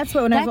together. And that's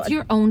what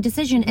your own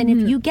decision. And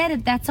if you get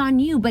it, that's on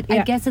you. But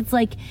I guess it's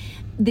like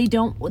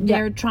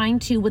they're trying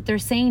to, what they're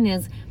saying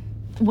is,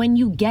 when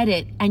you get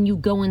it and you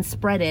go and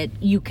spread it,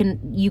 you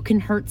can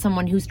hurt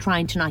someone who's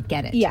trying to not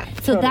get it. Yeah.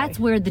 So that's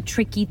where the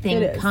tricky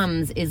thing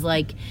comes, is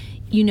like,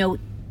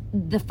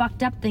 the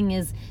fucked up thing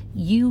is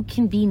you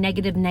can be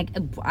negative.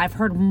 I've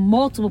heard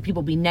multiple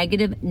people be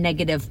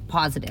negative,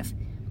 positive.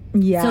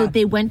 Yeah. So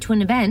they went to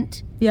an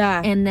event.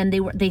 Yeah. And then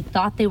they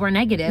thought they were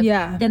negative.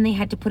 Yeah. Then they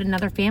had to put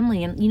another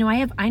family in.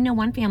 I know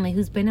one family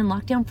who's been in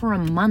lockdown for a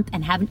month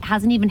and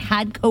hasn't even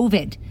had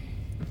COVID.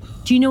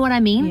 Do you know what I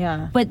mean?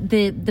 Yeah. But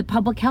the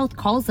public health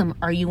calls them,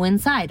 are you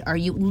inside? Are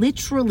you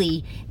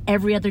literally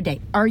every other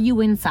day? Are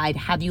you inside?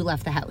 Have you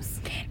left the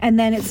house? And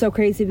then it's so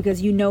crazy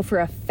because for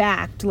a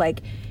fact,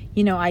 like,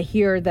 I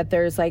hear that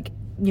there's like,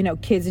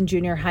 kids in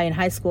junior high and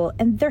high school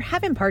and they're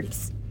having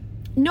parties.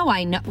 No,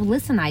 I know.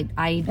 Listen, I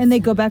and they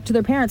go back to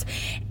their parents.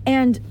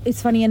 And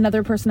it's funny,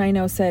 another person I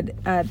know said,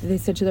 they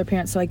said to their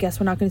parents, so I guess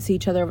we're not going to see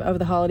each other over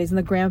the holidays. And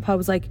the grandpa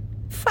was like,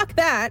 fuck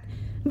that.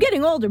 I'm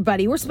getting older,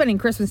 buddy. We're spending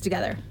Christmas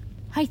together.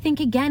 I think,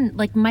 again,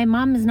 like, my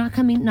mom is not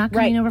coming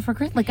over for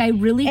Christmas. Like, I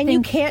really think... And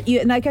you can't,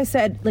 and like I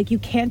said, like, you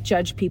can't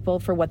judge people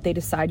for what they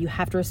decide. You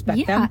have to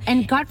respect them.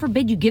 And God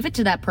forbid you give it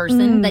to that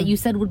person that you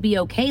said would be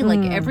okay.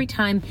 Like, every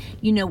time,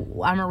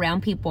 I'm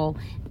around people,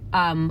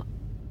 and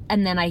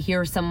then I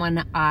hear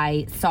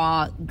I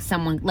saw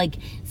someone, like,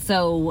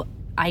 so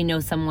I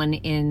know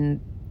someone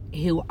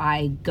who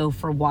I go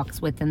for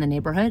walks with in the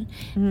neighborhood,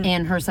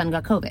 and her son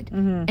got COVID.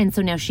 And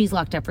so now she's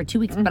locked up for 2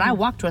 weeks, but I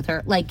walked with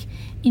her. Like,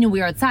 we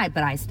were outside,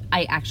 but I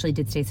actually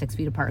did stay 6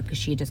 feet apart because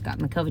she had just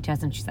gotten the COVID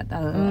test, and she said,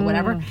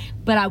 whatever.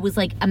 But I was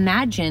like,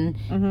 imagine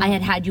I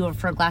had you over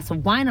for a glass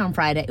of wine on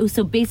Friday. It was,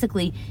 so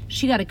basically,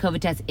 she got a COVID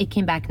test. It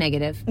came back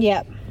negative.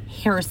 Yep.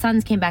 Her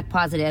sons came back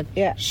positive.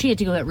 Yeah. She had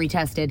to go get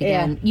retested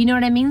again. You know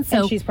what I mean? So,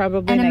 and she's probably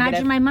And negative.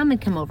 imagine my mom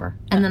had come over.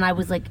 And then I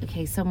was like,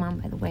 okay, so Mom,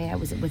 by the way, I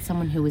was with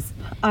someone who was...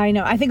 I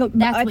know. I think a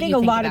lot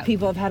about. of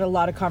people have had a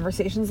lot of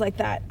conversations like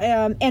that.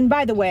 And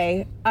by the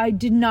way, I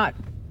did not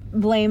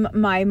blame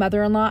my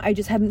mother-in-law. I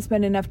just haven't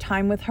spent enough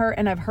time with her.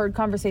 And I've heard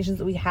conversations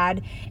that we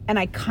had. And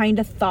I kind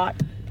of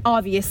thought...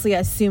 Obviously, I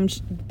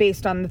assumed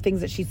based on the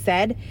things that she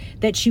said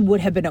that she would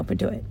have been open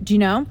to it. Do you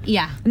know?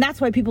 Yeah. And that's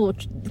why people will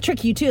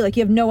trick you too. Like,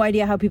 you have no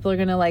idea how people are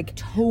going to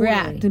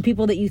react. And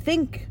people that you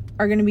think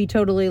are going to be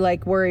totally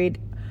worried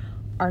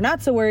are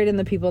not so worried, and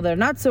the people that are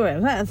not so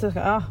worried, it's like,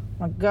 oh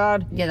my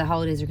God. Yeah, the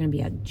holidays are going to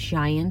be a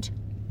giant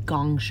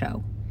gong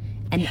show.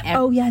 And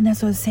and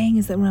that's what I was saying,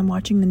 is that when I'm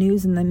watching the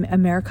news in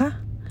America,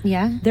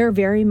 they're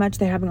very much,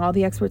 they're having all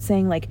the experts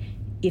saying, like,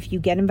 if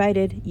you get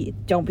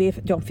invited, don't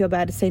feel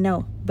bad to say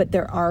no. But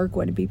there are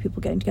going to be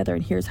people getting together,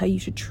 and here's how you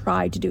should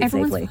try to do it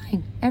safely.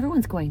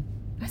 Everyone's going.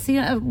 I see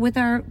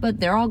but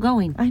they're all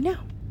going. I know.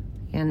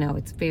 Yeah, no,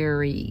 it's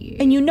very...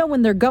 And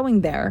when they're going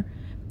there,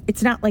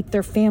 it's not like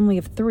their family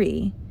of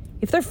 3.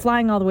 If they're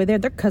flying all the way there,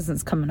 their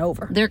cousin's coming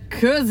over. Their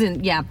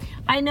cousin, yeah.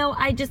 I know.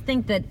 I just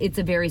think that it's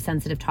a very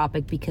sensitive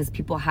topic because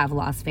people have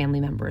lost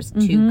family members to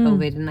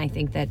COVID. And I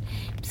think that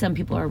some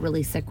people are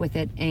really sick with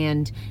it.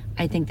 And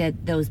I think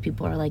that those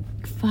people are like,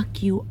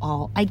 fuck you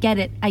all. I get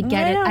it.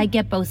 I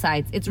get both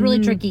sides. It's really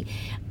tricky.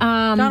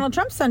 Donald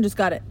Trump's son just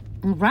got it.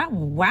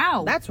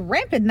 Wow. That's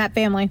rampant in that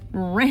family.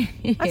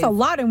 That's a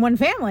lot in one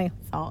family.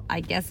 So I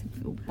guess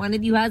if one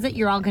of you has it,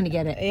 you're all going to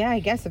get it. Yeah,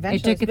 I guess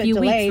eventually. It took a few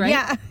weeks, right?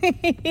 Yeah.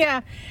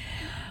 Yeah.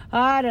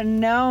 I don't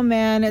know,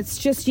 man. It's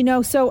just,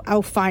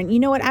 fine. You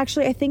know what?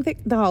 Actually, I think that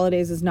the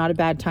holidays is not a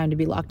bad time to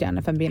be locked down,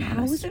 if I'm being honest.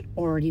 How is it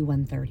already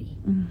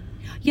 1:30?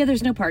 Yeah,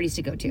 there's no parties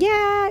to go to.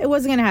 Yeah, it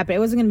wasn't going to happen. It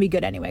wasn't going to be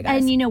good anyway, guys.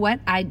 And you know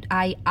what?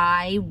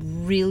 I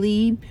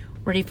really,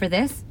 ready for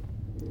this?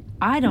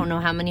 I don't know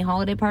how many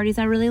holiday parties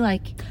I really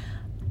like.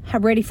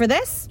 Ready for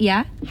this?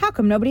 Yeah. How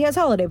come nobody has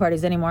holiday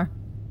parties anymore?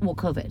 Well,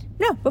 COVID.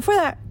 No, before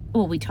that.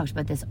 Well, we talked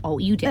about this. Oh,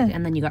 you did,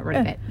 and then you got rid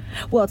of it.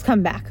 Well, it's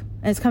come back.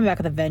 And it's coming back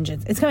with a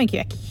vengeance. It's coming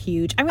back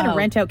huge. I'm going to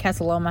rent out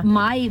Casa Loma.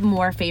 My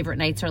more favorite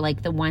nights are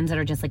like the ones that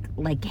are just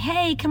like,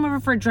 hey, come over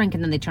for a drink,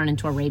 and then they turn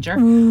into a rager.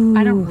 Ooh.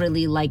 I don't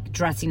really like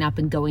dressing up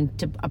and going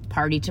to a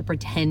party to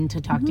pretend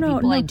to talk to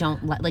people. No. I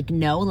don't like.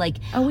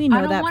 Oh, we know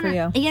I don't that wanna,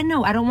 for you. Yeah,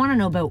 no, I don't want to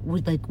know about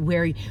like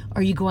where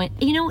are you going.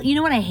 You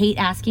know what I hate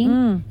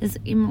asking is,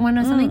 you want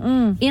to know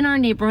something? In our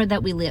neighborhood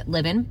that we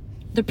live in,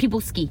 the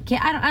people ski. Okay,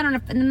 I don't.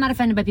 I'm not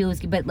offended by people who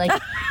ski, but like,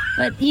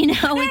 but you know,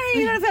 it's,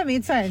 you don't offend me.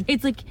 It's fine.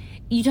 It's like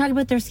you talk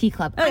about their ski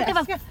club. I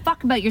don't give a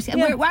fuck about your ski.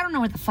 Yeah. I don't know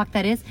what the fuck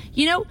that is.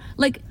 You know,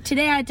 like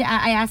today I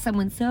asked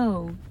someone,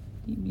 so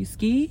you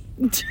ski?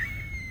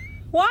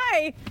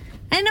 Why?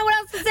 I didn't know what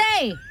else to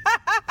say.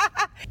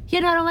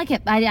 You know, I don't like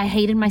it. I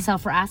hated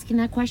myself for asking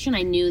that question.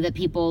 I knew that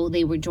people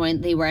they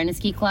were in a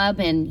ski club,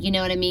 and you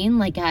know what I mean.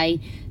 Like I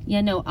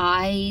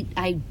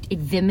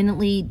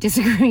vehemently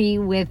disagree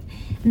with.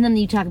 And then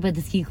you talk about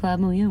the ski club.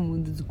 Oh yeah,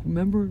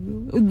 remember?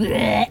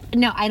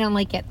 No, I don't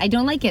like it. I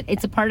don't like it.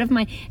 It's a part of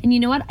my. And you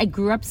know what? I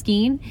grew up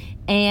skiing,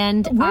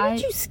 and where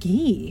did you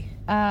ski?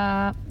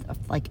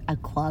 Like a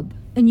club.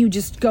 And you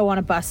just go on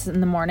a bus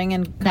in the morning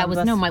and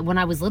when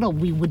I was little,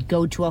 we would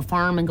go to a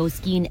farm and go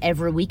skiing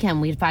every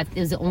weekend. We had 5. It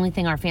was the only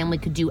thing our family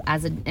could do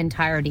as an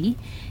entirety.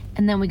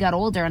 And then we got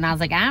older, and I was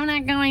like, I'm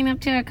not going up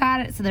to a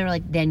cottage. So they were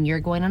like, then you're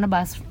going on a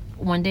bus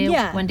one day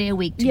a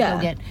week to go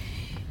get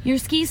your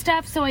ski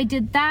stuff. So I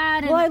did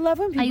that. And I love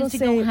when people I used to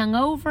go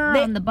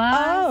hungover on the bus.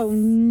 Oh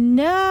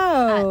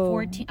no! At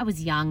 14, I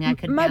was young. I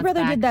could. My bounce brother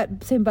back. did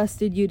that same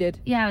bus you did.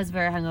 Yeah, I was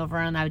very hungover,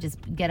 and I would just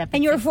get up.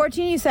 And you were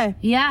 14, you say?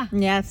 Yeah.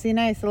 Yeah. See,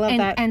 nice. I love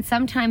that. And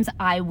sometimes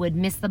I would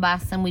miss the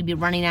bus, and we'd be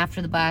running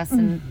after the bus,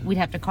 and we'd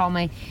have to call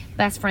my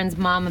best friend's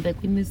mom and be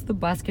like, "We missed the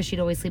bus," because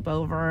she'd always sleep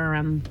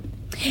over.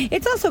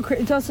 It's also.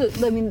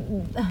 I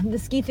mean, the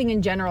ski thing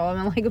in general. I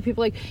mean, like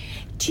people like,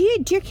 do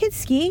your kids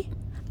ski?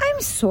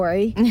 I'm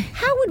sorry.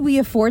 How would we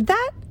afford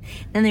that?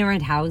 Then they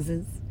rent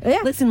houses.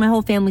 Yeah. Listen, my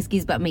whole family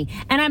skis but me.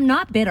 And I'm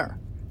not bitter,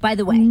 by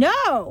the way.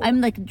 No. I'm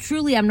like,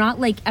 truly, I'm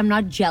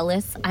not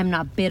jealous. I'm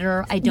not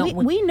bitter. I don't.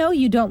 We know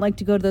you don't like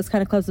to go to those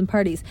kind of clubs and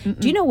parties. Mm-mm.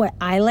 Do you know what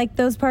I like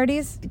those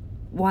parties?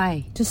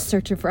 Why? Just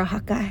searching for a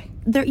hot guy.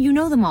 You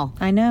know them all.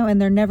 I know,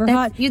 and they're never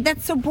hot.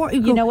 That's so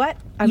boring. You know what?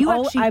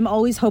 I'm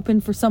always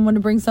hoping for someone to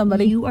bring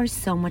somebody. You are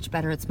so much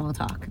better at small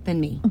talk than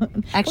me.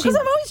 Actually, because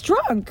I'm always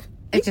drunk.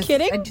 Are you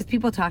kidding? Just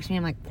people talk to me.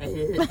 I'm like,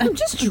 I'm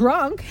just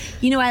drunk.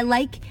 You know, I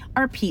like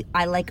our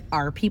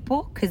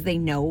people because they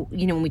know.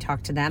 You know, when we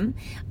talk to them,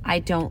 I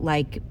don't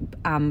like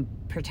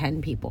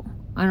pretend people.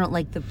 I don't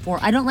like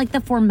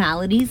the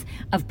formalities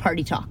of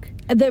party talk.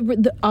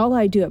 All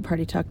I do at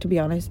party talk, to be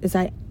honest, is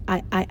I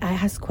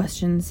ask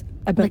questions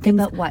about like things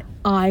about what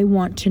I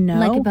want to know.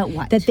 Like about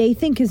what? That they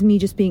think is me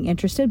just being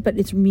interested, but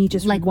it's me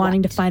just like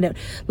wanting what? to find out.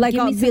 Like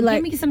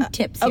give me some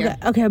tips here.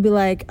 Okay, I'll be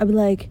like, do you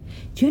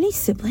have any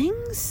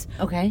siblings?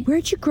 Okay.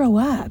 Where'd you grow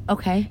up?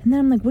 Okay. And then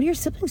I'm like, what do your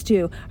siblings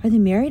do? Are they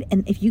married?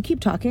 And if you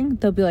keep talking,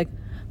 they'll be like,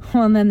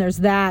 well, and then there's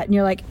that, and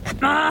you're like,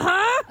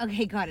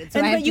 okay, got it.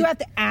 So but you have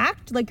to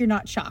act like you're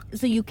not shocked.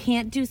 So you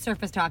can't do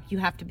surface talk. You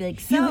have to be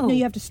like,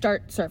 you have to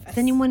start surface.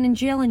 Then you went in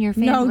jail in your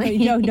family.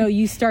 No.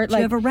 You start like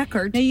you have a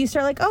record. No, you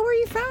start like, oh, where are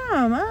you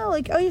from?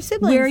 Oh, your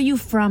siblings. Where are you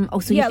from? Oh,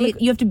 so you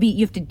have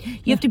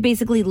to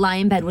basically lie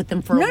in bed with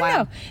them for a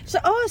while. No. So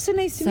so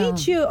nice to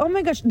meet you. Oh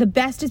my gosh, the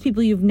best is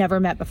people you've never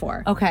met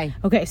before. Okay.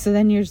 So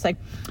then you're just like,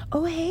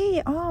 oh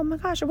hey, oh my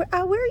gosh, where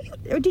are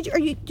you? Did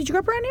you grow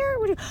up around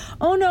here?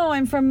 Oh no,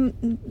 I'm from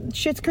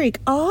Schitt's Creek.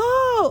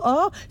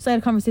 Oh. So I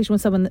had a conversation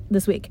with someone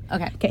this week.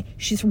 Okay.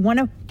 She's one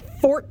of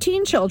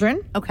 14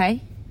 children.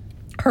 Okay.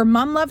 Her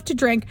mom loved to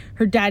drink.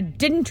 Her dad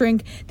didn't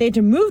drink. They had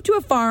to move to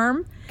a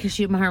farm. Because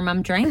her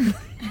mom drank?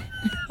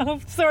 Oh,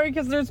 sorry,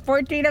 because there's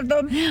 14 of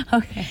them.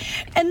 Okay.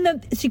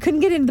 And she couldn't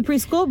get into the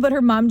preschool, but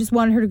her mom just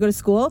wanted her to go to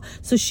school.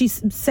 So she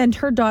sent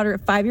her daughter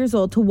at 5 years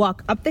old to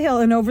walk up the hill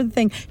and over the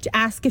thing to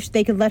ask if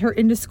they could let her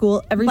into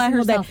school every By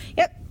single herself. day.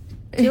 Yep.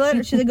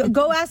 She's like,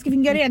 go ask if you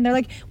can get in. They're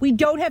like, we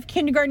don't have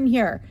kindergarten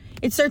here.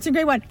 It starts in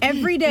grade 1.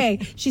 Every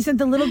day, she sent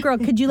the little girl,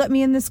 could you let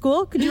me in this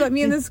school? Could you let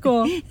me in this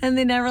school? And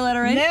they never let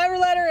her in? Never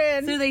let her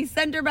in. So they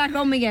sent her back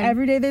home again?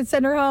 Every day they'd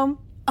send her home.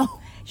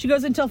 Oh. She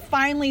goes until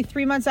finally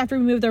 3 months after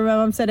we moved there, my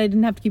mom said I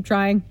didn't have to keep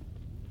trying.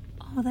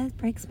 Oh, that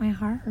breaks my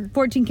heart.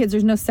 14 kids,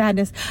 there's no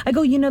sadness. I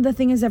go, the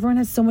thing is everyone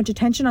has so much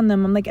attention on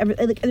them. I'm like,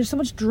 there's so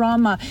much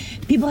drama.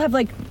 People have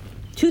like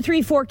 2,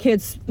 3, 4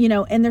 kids,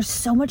 and there's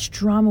so much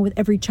drama with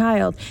every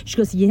child. She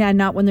goes, yeah,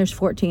 not when there's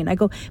 14. I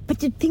go, but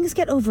did things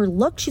get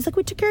overlooked? She's like,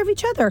 we took care of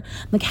each other.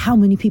 I'm like, how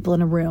many people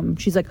in a room?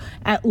 She's like,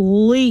 at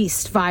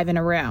least 5 in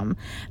a room.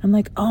 I'm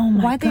like, oh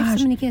my gosh. Why'd they have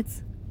so many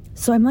kids?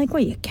 So I'm like,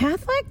 wait, you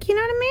Catholic? You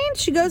know what I mean?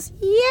 She goes,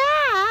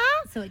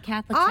 yeah. So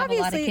Catholics have a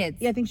lot of kids.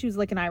 Yeah, I think she was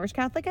like an Irish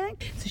Catholic, I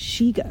think. So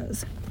she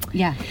goes.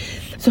 Yeah.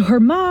 So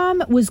her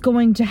mom was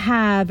going to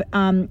have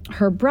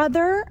her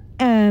brother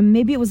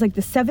maybe it was like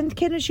the 7th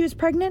kid and she was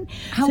pregnant.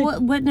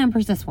 What number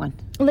is this one?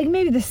 Like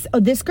maybe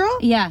this girl?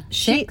 Yeah,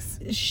 she's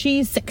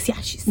 6. Yeah,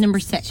 she's number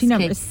 6. She's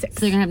number 6. So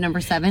they're gonna have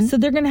number 7. So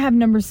they're gonna have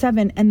number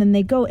 7, and then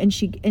they go and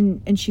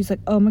she's like,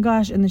 oh my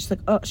gosh, and then she's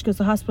like, oh, she goes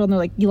to the hospital, and they're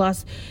like, you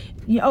lost,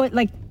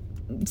 like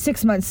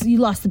 6 months, you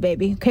lost the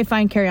baby. Okay,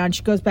 fine, carry on.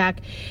 She goes back.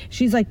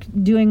 She's like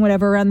doing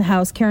whatever around the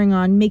house, carrying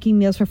on, making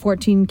meals for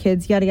 14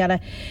 kids, yada yada.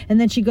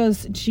 And then she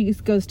goes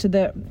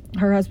to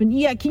her husband.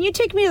 Yeah, can you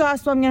take me to the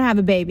hospital? I'm gonna have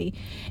a baby.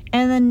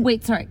 And then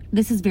wait, sorry,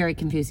 this is very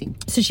confusing.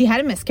 So she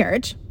had a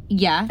miscarriage.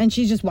 Yeah, and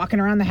she's just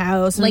walking around the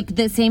house, like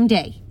the same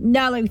day.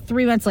 No, like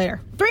 3 months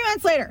later. 3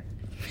 months later.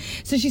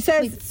 So she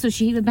says. Wait, so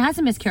she has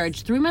a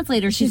miscarriage. 3 months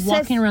later, she's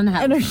walking around the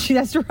house. No,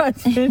 that's her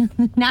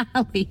husband.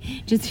 Natalie,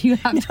 you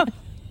have to.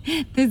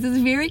 This is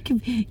very.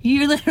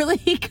 You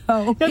literally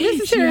go. No,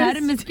 this is she had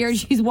a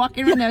miscarriage. She's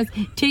walking around the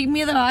house. Take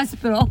me to the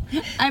hospital.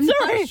 I'm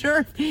not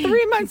sure.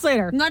 3 months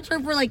later. I'm not sure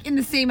if we're like in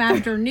the same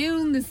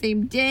afternoon, the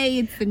same day.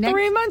 It's the next.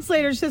 3 months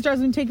later, sister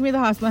husband, take me to the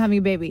hospital, having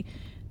a baby.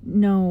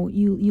 No,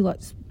 you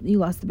lost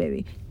the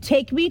baby.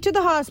 Take me to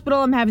the hospital.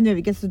 I'm having the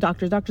baby. Gets to the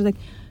doctor. The doctor's like,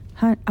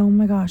 oh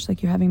my gosh,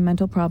 like you're having a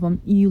mental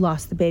problem. You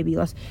lost the baby.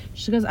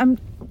 She goes,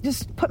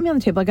 just put me on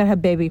the table. I gotta have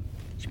a baby.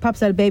 She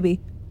pops out a baby.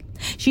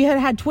 She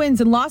had twins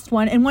and lost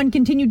one, and one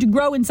continued to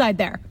grow inside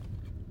there.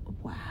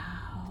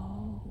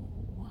 Wow.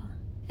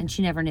 And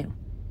she never knew?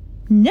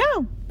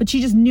 No, but she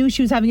just knew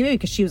she was having a baby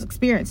because she was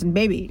experienced in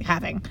baby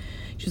having.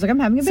 She was like, I'm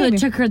having a baby. So it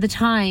took her the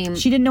time.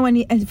 She didn't know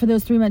for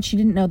those 3 months, she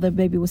didn't know the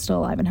baby was still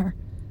alive in her.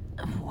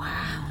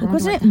 Wow. Like,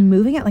 wasn't it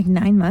moving at like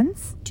 9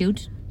 months?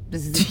 Dude,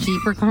 this is a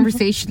deeper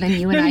conversation than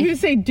you and I. You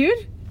say,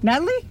 dude?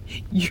 Natalie,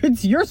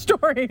 it's your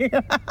story.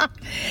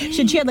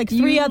 She had like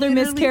 3 other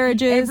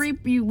miscarriages.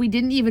 We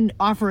didn't even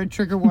offer a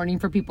trigger warning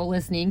for people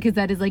listening because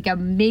that is like a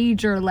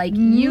major, like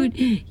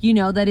you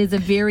know, that is a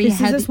very This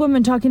is this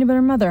woman talking about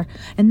her mother,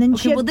 and then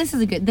this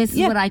is a good. This is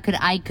what I could.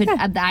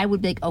 I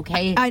would be like,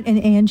 okay.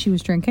 And she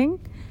was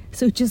drinking,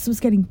 so it just was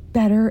getting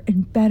better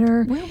and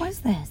better. Where was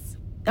this?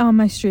 On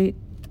my street.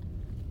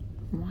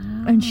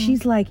 Wow. And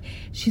she's like,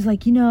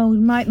 you know,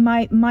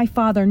 my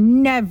father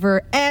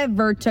never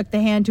ever took the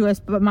hand to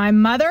us, but my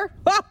mother,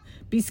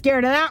 be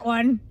scared of that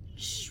one.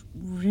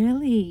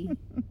 Really?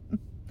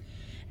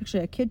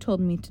 Actually, a kid told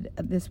me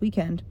this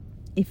weekend,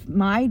 if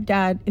I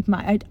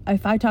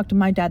talked to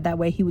my dad that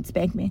way, he would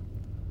spank me.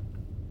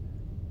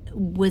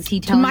 Was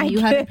he telling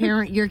you how to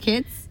parent your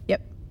kids?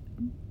 Yep.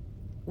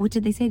 What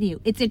did they say to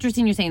you? It's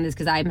interesting you're saying this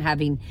because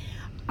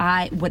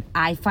what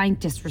I find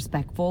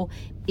disrespectful,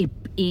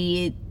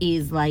 it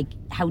is like,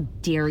 how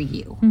dare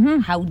you? Mm-hmm.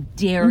 How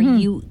dare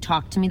you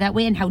talk to me that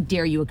way, and how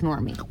dare you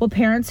ignore me? Well,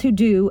 parents who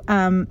do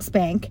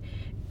spank,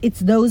 it's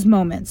those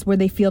moments where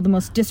they feel the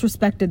most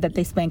disrespected that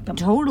they spank them.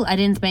 Totally. I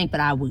didn't spank, but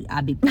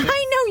I'd be pissed.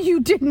 I know you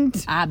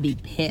didn't. I'd be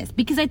pissed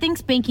because I think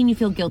spanking you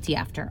feel guilty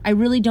after. I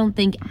really don't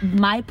think.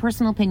 My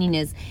personal opinion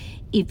is,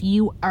 it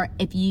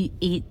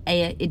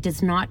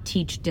does not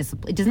teach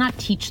discipline. It does not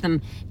teach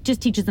them, just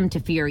teaches them to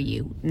fear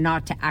you,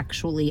 not to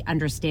actually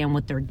understand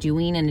what they're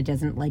doing, and it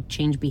doesn't like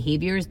change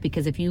behaviors,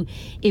 because if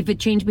it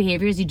changed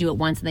behaviors, you do it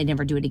once and they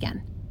never do it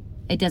again.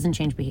 It doesn't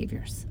change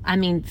behaviors. I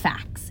mean,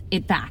 facts.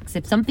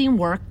 If something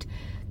worked,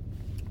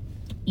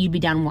 you'd be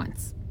done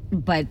once,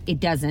 but it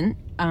doesn't.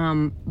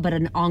 But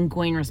an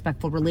ongoing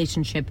respectful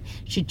relationship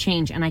should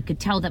change. And I could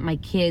tell that my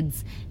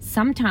kids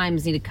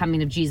sometimes need a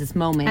coming of Jesus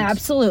moment.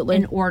 Absolutely.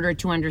 In order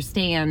to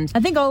understand. I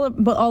think all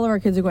of our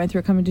kids are going through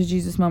a coming to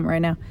Jesus moment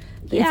right now.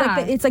 Yeah.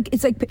 It's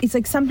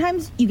like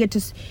sometimes you get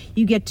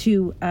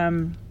to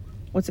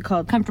what's it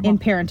called? Comfortable. In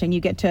parenting,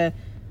 you get to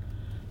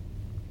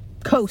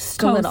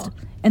coast a little.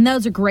 And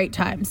those are great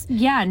times.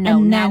 Yeah,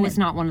 now is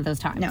not one of those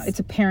times. No, it's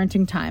a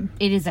parenting time.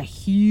 It is a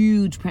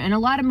huge, and a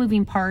lot of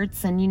moving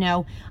parts. And, you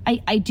know,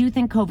 I do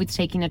think COVID's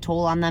taking a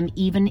toll on them,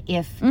 even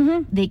if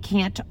they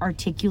can't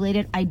articulate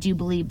it. I do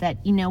believe that,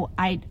 you know,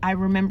 I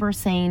remember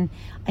saying,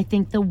 I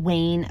think the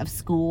weighing of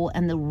school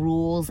and the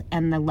rules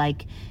and the,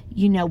 like,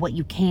 you know, what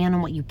you can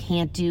and what you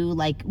can't do,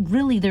 like,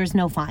 really there's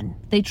no fun.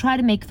 They try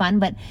to make fun,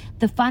 but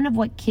the fun of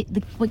what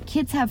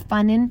kids have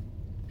fun in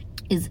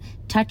is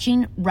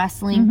touching,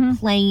 wrestling,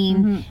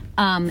 playing,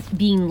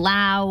 being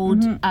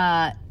loud,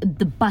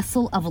 the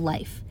bustle of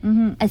life,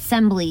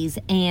 assemblies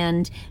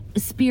and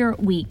spirit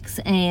weeks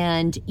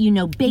and, you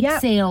know, bake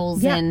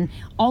sales and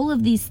all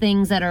of these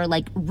things that are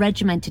like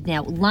regimented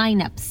now. Line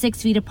up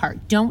 6 feet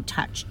apart, don't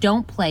touch,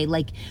 don't play.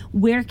 Like,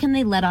 where can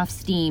they let off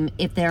steam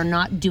if they're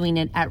not doing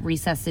it at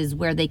recesses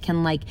where they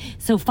can, like,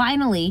 so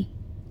finally,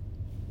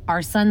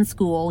 our son's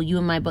school, you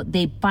and my,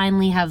 they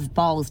finally have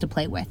balls to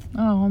play with.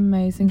 Oh,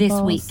 amazing. This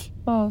week.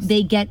 Balls.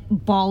 They get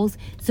balls.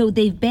 So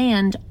they've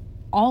banned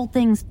all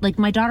things, like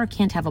my daughter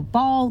can't have a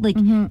ball. Like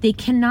they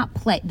cannot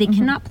play. They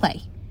cannot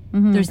play.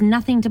 There's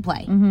nothing to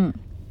play.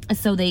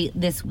 So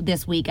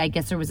this week, I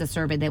guess there was a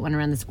survey that went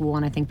around the school,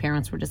 and I think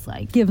parents were just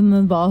like, give them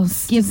the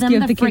balls. Give them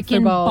the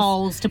freaking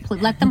balls to play.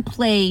 Let them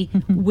play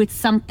with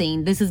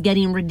something. This is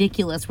getting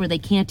ridiculous where they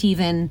can't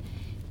even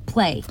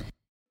play.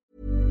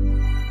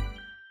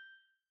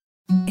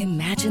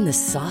 Imagine the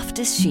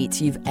softest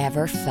sheets you've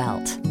ever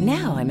felt.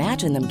 Now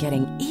imagine them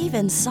getting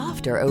even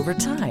softer over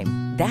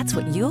time. That's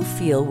what you'll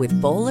feel with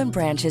Boll &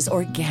 Branch's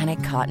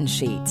organic cotton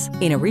sheets.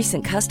 In a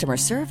recent customer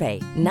survey,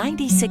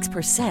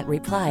 96%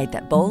 replied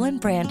that Boll &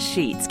 Branch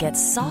sheets get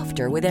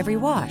softer with every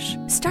wash.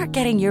 Start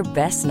getting your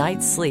best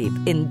night's sleep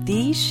in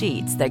these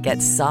sheets that get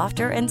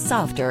softer and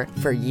softer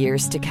for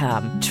years to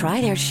come.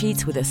 Try their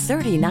sheets with a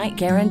 30-night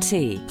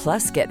guarantee.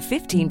 Plus, get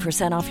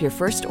 15% off your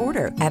first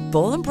order at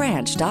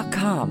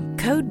bollandbranch.com.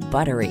 Code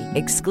BUTTERY.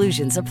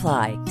 Exclusions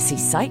apply. See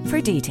site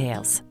for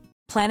details.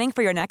 Planning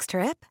for your next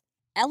trip?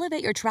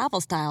 Elevate your travel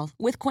style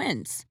with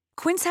Quince.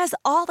 Quince has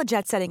all the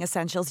jet-setting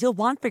essentials you'll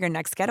want for your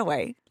next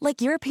getaway,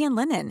 like European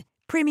linen,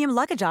 premium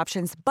luggage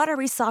options,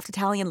 buttery soft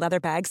Italian leather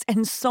bags,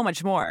 and so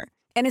much more.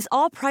 And is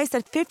all priced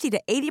at 50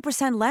 to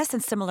 80% less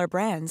than similar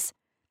brands.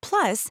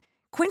 Plus,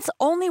 Quince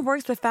only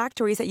works with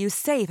factories that use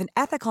safe and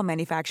ethical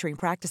manufacturing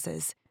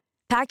practices.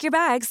 Pack your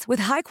bags with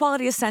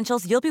high-quality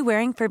essentials you'll be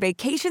wearing for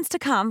vacations to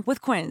come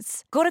with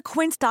Quince. Go to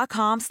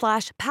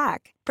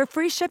quince.com/pack for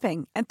free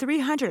shipping and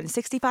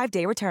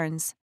 365-day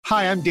returns.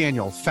 Hi, I'm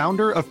Daniel,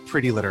 founder of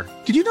Pretty Litter.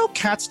 Did you know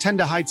cats tend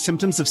to hide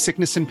symptoms of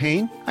sickness and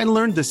pain? I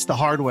learned this the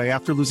hard way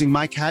after losing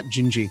my cat,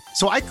 Gingy.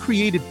 So I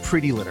created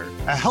Pretty Litter,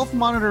 a health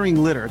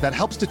monitoring litter that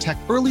helps detect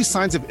early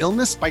signs of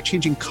illness by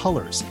changing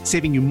colors,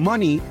 saving you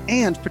money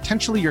and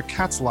potentially your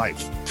cat's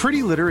life.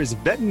 Pretty Litter is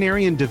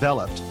veterinarian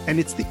developed, and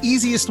it's the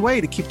easiest way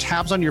to keep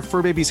tabs on your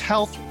fur baby's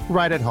health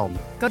right at home.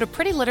 Go to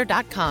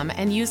prettylitter.com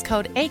and use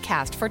code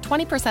ACAST for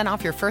 20%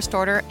 off your first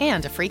order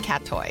and a free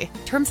cat toy.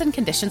 Terms and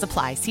conditions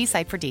apply. See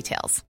site for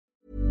details.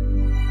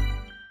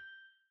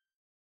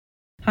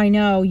 I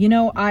know. You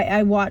know,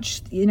 I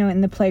watched, you know,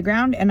 in the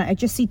playground, and I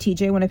just see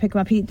TJ when I pick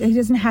him up. He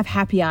doesn't have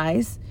happy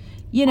eyes.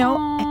 You know,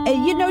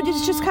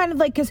 it's just kind of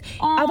like, because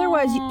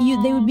otherwise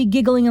they would be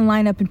giggling in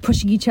line up and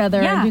pushing each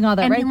other and doing all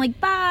that, and right? being like,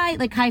 bye,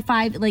 like high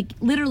five, like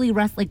literally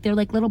rest, like they're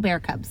like little bear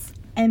cubs.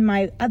 And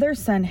my other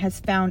son has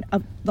found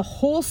the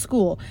whole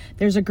school.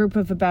 There's a group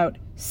of about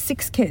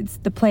 6 kids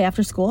that play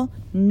after school.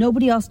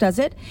 Nobody else does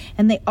it.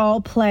 And they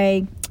all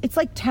play, it's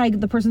like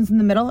tag, the person's in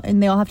the middle,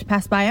 and they all have to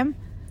pass by him.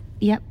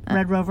 Yep,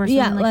 Red Rover,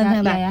 something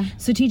like that. Yeah.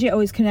 So TJ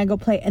always, can I go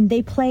play? And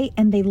they play,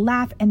 and they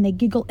laugh, and they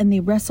giggle, and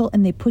they wrestle,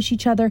 and they push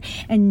each other,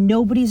 and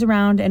nobody's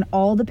around, and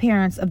all the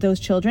parents of those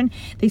children,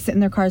 they sit in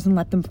their cars and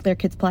let their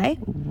kids play.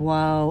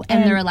 Whoa.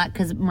 And they're allowed,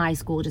 because my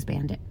school just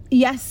banned it.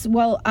 Yes,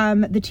 well,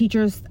 the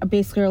teachers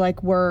basically are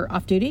like, we're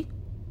off duty,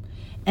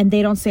 and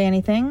they don't say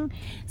anything.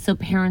 So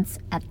parents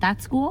at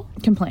that school?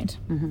 Complained.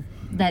 Mm-hmm.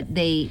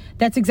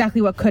 That's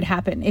exactly what could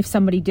happen if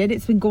somebody did.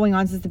 It's been going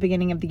on since the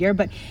beginning of the year,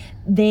 but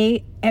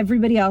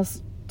everybody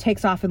else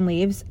takes off and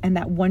leaves, and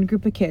that one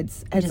group of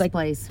kids they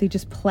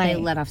just play. They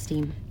let off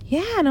steam.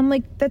 Yeah, and I'm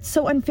like, that's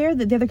so unfair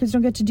that the other kids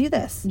don't get to do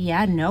this.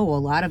 Yeah, no,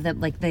 a lot of them,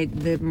 like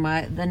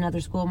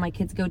another school my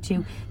kids go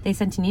to, they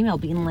sent an email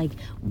being like,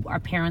 our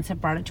parents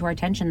have brought it to our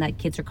attention that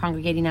kids are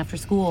congregating after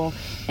school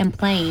and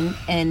playing,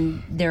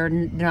 and they're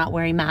not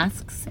wearing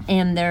masks,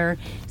 and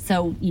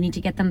so you need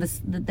to get them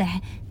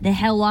the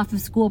hell off of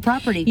school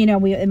property. You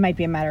know, it might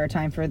be a matter of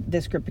time for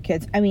this group of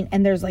kids. I mean,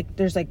 and there's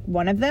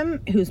one of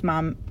them whose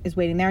mom is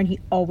waiting there, and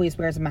he always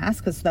wears a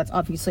mask because that's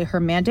obviously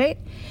her mandate,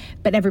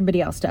 but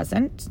everybody else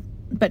doesn't.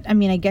 But, I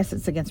mean, I guess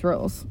it's against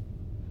rules.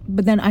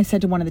 But then I said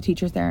to one of the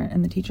teachers there,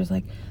 and the teacher's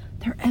like,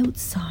 they're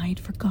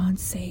outside, for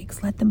God's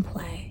sakes. Let them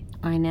play.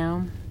 I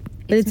know.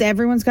 But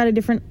everyone's got a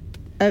different,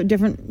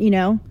 you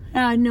know.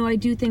 No, I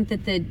do think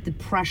that the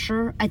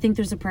pressure, I think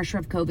there's a pressure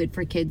of COVID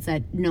for kids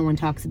that no one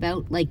talks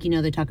about. Like, you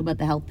know, they talk about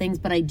the health things,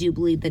 but I do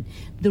believe that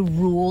the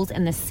rules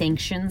and the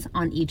sanctions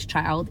on each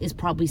child is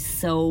probably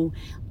so,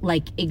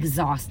 like,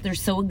 they're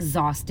so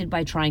exhausted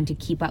by trying to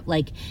keep up.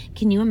 Like,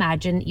 can you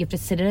imagine you have to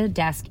sit at a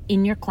desk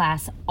in your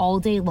class all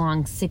day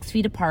long, 6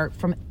 feet apart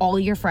from all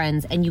your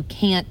friends, and you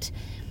can't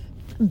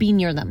be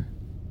near them?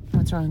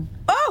 What's wrong?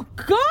 Oh,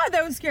 God,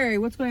 that was scary.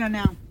 What's going on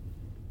now?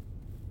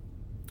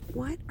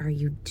 What are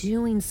you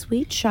doing,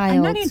 sweet child?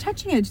 I'm not even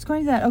touching it. Just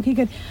going to that. Okay,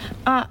 good.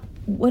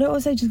 What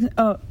was I just...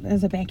 Oh,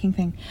 there's a banking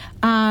thing.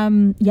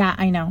 Yeah,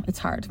 I know. It's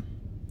hard.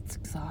 It's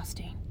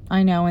exhausting.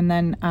 I know. And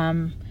then,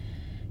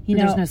 you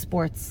know... There's no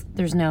sports.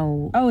 There's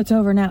no... Oh, it's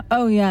over now.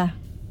 Oh, yeah.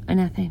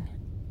 Nothing.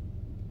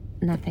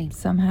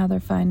 Somehow they're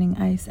finding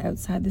ice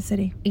outside the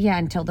city. Yeah,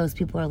 until those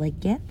people are like,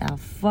 get the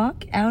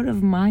fuck out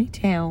of my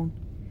town.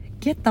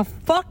 Get the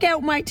fuck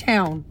out my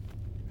town.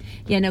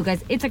 Yeah, no,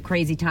 guys, it's a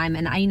crazy time,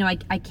 and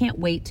I can't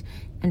wait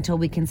until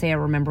we can say I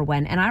remember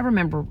when. And I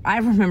remember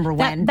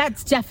when.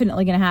 That's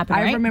definitely going to happen,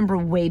 right? I remember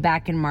way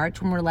back in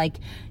March when we're like,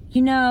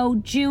 you know,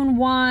 June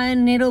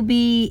 1,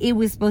 it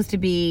was supposed to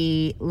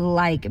be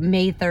like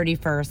May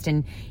 31st,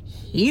 and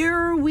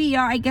here we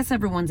are. I guess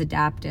everyone's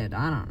adapted.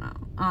 I don't know.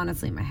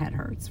 Honestly, my head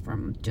hurts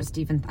from just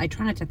even, I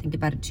try not to think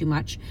about it too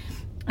much,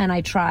 and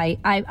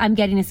I'm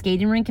getting a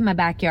skating rink in my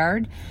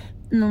backyard.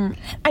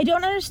 I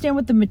don't understand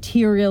what the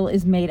material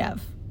is made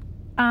of.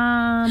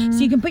 So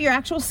you can put your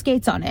actual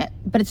skates on it,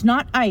 but it's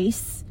not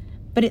ice,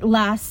 but it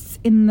lasts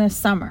in the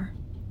summer.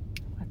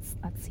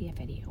 Let's see a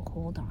video.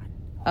 Hold on.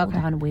 Hold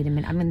on, wait a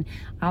minute.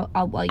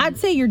 I'd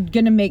say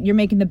you're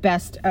making the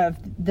best of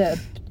the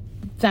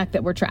fact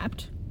that we're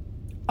trapped.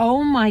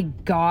 Oh my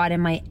God,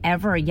 am I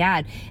ever?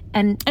 Yeah.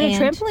 And a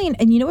trampoline,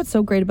 and you know what's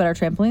so great about our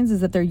trampolines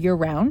is that they're year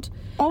round.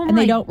 Oh and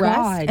my they don't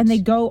God. rest, and they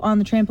go on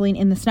the trampoline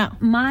in the snow.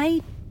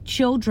 My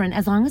children,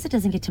 as long as it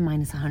doesn't get to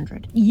minus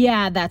 100.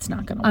 Yeah, that's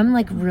not going to work. I'm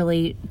like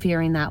really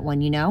fearing that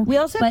one, you know? We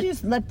also have to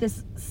just let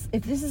this,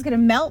 if this is going to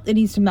melt, it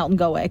needs to melt and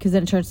go away because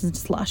then it turns into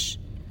slush.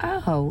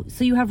 Oh,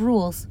 so you have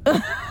rules.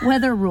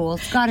 Weather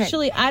rules. Got it.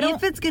 Actually,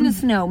 if it's going to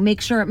snow,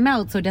 make sure it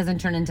melts so it doesn't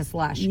turn into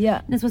slush.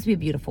 Yeah. And it's supposed to be a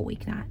beautiful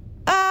week, Nat.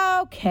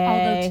 Okay.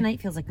 Although tonight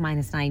feels like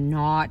 -9,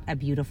 not a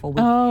beautiful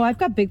week. Oh, I've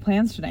got big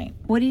plans tonight.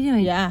 What are you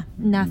doing? Yeah.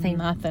 Nothing.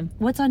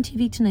 What's on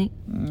TV tonight?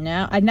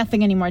 No,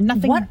 nothing anymore.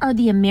 Nothing. What are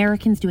the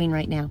Americans doing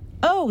right now?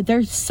 Oh,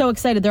 they're so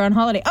excited. They're on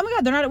holiday. Oh my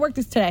God, they're not at work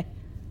today.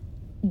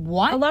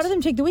 What? A lot of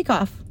them take the week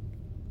off.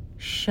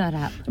 Shut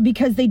up.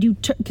 Because they do,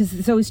 because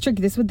it's always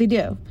tricky. This is what they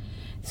do.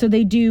 So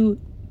they do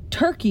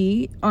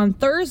turkey on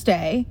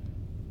Thursday,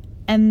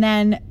 and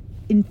then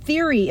in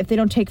theory, if they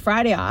don't take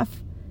Friday off,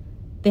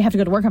 they have to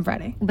go to work on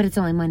Friday. But it's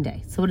only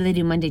Monday. So what do they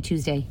do Monday,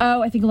 Tuesday?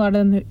 Oh, I think a lot of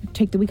them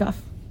take the week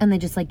off. And they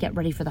just like get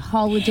ready for the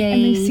holidays.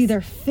 And they see their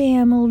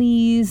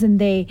families, and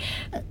they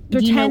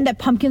pretend that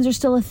pumpkins are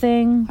still a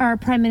thing. Our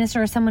prime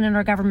minister or someone in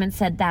our government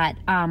said that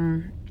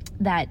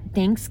that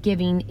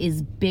Thanksgiving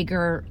is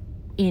bigger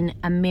in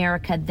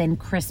America than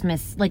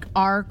Christmas. Like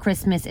our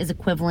Christmas is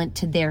equivalent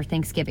to their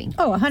Thanksgiving.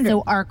 Oh, 100.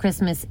 So our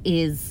Christmas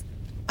is...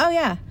 Oh,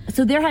 yeah.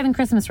 So they're having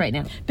Christmas right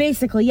now.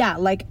 Basically, yeah.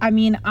 Like, I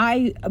mean,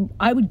 I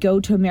would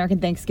go to American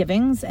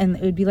Thanksgivings, and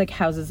it would be like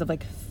houses of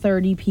like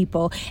 30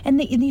 people.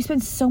 And you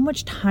spend so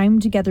much time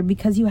together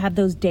because you have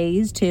those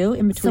days, too,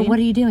 in between. So what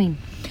are you doing?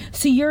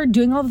 So you're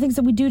doing all the things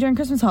that we do during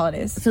Christmas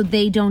holidays. So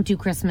they don't do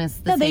Christmas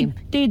the same?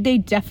 They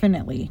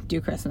definitely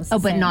do Christmas the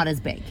same. But not as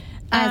big.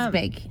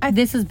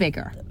 This is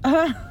bigger.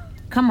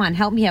 Come on,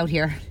 help me out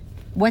here.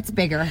 What's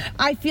bigger?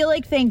 I feel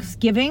like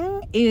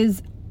Thanksgiving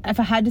is... If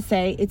I had to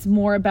say, it's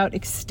more about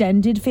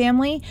extended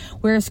family,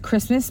 whereas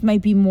Christmas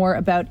might be more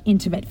about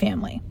intimate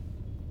family. Do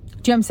you know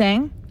what I'm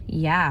saying?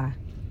 Yeah.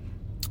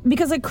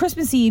 Because like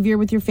Christmas Eve, you're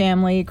with your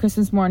family,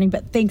 Christmas morning,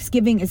 but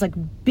Thanksgiving is like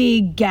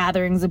big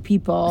gatherings of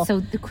people.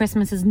 So the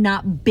Christmas is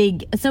not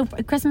big. So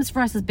Christmas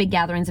for us is big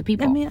gatherings of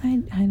people. I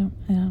mean, I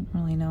don't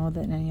really know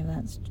that any of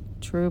that's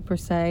true per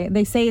se.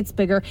 They say it's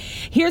bigger.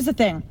 Here's the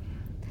thing.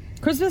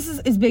 Christmas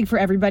is big for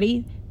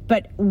everybody,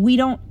 but we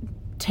don't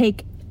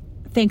take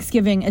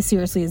Thanksgiving as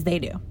seriously as they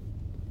do.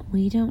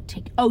 We don't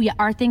take... Oh, yeah.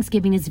 Our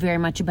Thanksgiving is very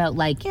much about,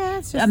 like,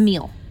 it's just a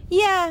meal.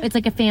 Yeah. It's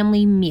like a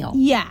family meal.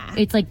 Yeah.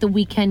 It's like the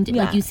weekend.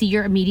 Yeah. Like, you see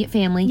your immediate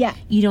family. Yeah.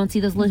 You don't see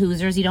those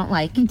lahoozers you don't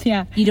like.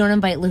 Yeah. You don't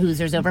invite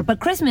lahoozers over. But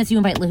Christmas, you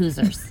invite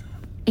lahoozers.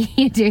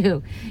 You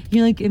do.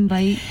 You, like,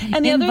 invite...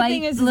 And the other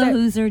thing is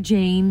lahoozer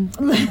Jane.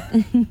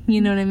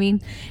 You know what I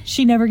mean?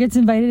 She never gets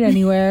invited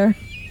anywhere.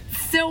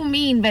 So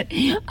mean, but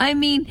I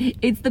mean,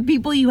 it's the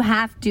people you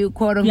have to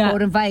quote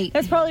unquote invite.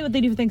 That's probably what they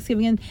do for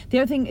Thanksgiving. And the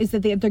other thing is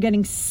that they're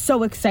getting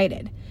so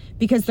excited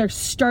because they're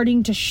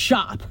starting to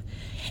shop.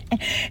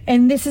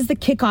 And this is the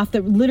kickoff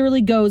that literally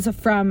goes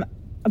from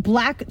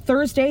Black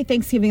Thursday,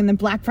 Thanksgiving, and then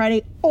Black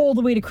Friday all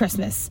the way to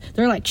Christmas.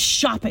 They're like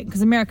shopping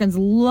because Americans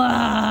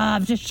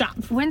love to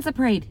shop. When's the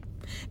parade?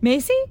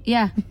 Macy?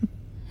 Yeah.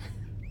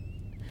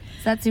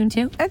 Is that soon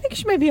too? I think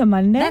she might be on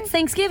Monday. That's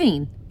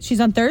Thanksgiving.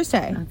 She's on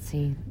Thursday. Let's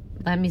see.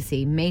 Let me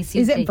see.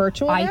 Macy's. Is it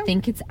virtual now? I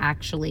think it's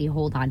actually,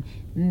 hold on.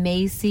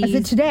 Macy's Is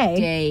it today?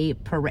 Day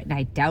Parade.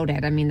 I doubt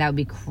it. I mean, that would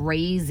be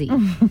crazy. Are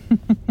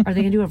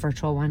they going to do a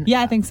virtual one?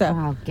 Yeah, I think so.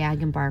 Oh,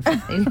 gag and barf.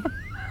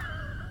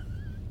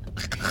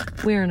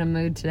 We're in a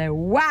mood today.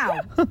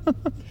 Wow.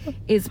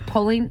 Is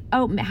pulling.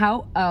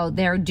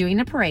 They're doing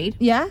a parade.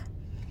 Yeah.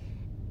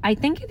 I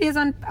think it is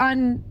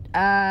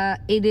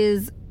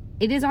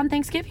it is on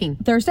Thanksgiving.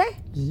 Thursday?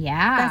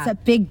 Yeah. That's a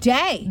big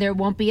day. There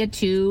won't be a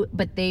 2,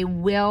 but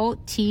they'll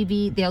do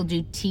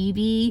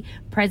TV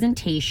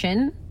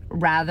presentation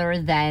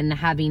rather than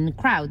having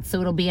crowds.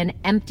 So it'll be an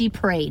empty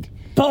parade.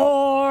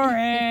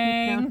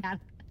 Boring.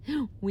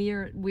 We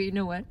you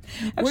know what?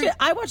 Actually,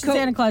 I watched the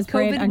Santa Claus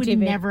parade COVID on TV. would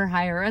never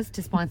hire us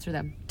to sponsor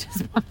them, to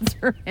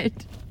sponsor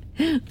it.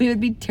 We would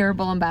be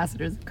terrible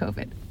ambassadors of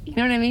COVID. You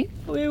know what I mean?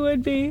 We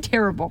would be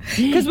terrible.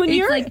 Because when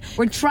you're like,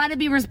 we're trying to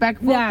be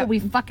respectful, but we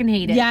fucking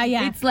hate it. Yeah,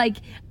 yeah. It's like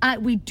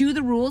we do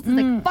the rules. It's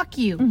like fuck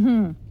you.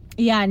 Mm-hmm.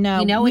 Yeah, no.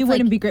 You know, we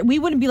wouldn't be great. We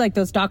wouldn't be like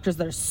those doctors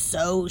that are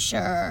so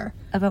sure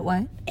about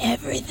what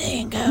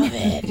everything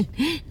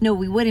COVID. No,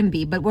 we wouldn't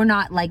be. But we're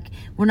not like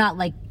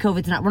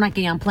COVID's not. We're not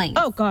getting on planes.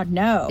 Oh God,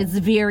 no. It's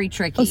very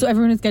tricky. Oh, so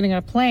everyone who's getting on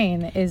a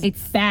plane is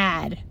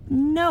bad.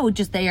 No,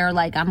 just they are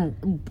like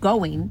I'm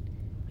going.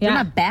 Yeah.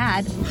 They're not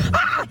bad.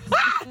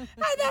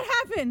 How'd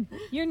that happen?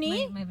 Your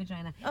knee? My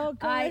vagina. Oh,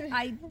 God.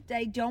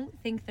 I don't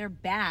think they're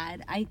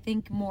bad. I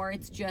think more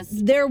it's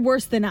just... They're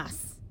worse than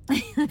us.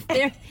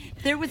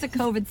 there was a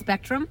COVID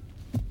spectrum.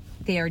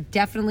 They are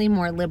definitely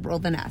more liberal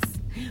than us.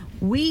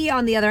 We,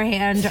 on the other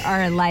hand,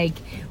 are like...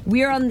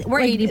 We're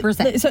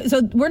 80%.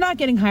 So we're not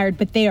getting hired,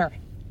 but they are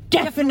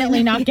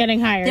definitely not getting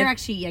hired. They're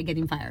actually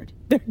getting fired.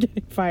 They're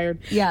getting fired.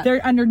 Yeah.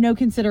 They're under no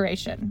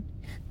consideration.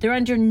 They're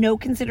under no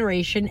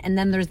consideration. And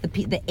then there's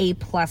the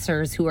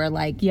A-plussers who are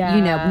like,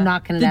 knocking it out of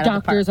the park. The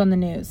doctors on the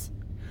news.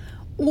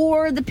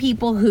 Or the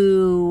people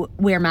who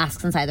wear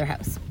masks inside their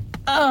house.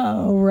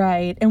 Oh,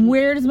 right. And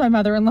where does my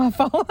mother-in-law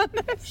fall on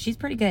this? She's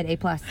pretty good,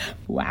 A+.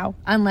 Wow.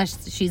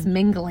 Unless she's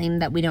mingling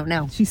that we don't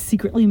know. She's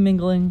secretly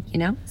mingling.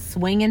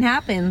 Swinging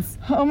happens.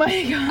 Oh my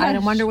gosh. I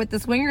don't wonder what the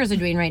swingers are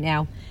doing right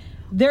now.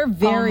 They're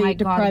very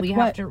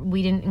deprived.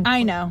 We didn't.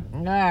 I know.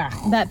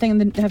 Ugh. That thing,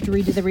 then have to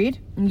redo the read?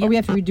 Yep. Or we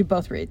have to redo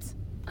both reads?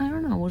 I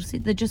don't know. We'll see.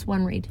 Just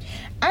one read.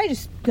 I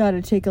just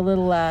gotta take a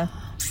little,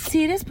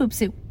 See, it is poop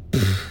soup.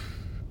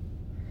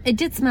 It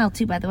did smell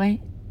too, by the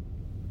way.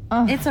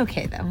 Oh. It's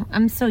okay, though.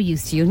 I'm so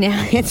used to you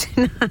now. It's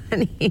not.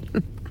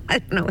 I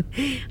don't know.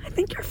 I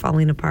think you're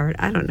falling apart.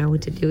 I don't know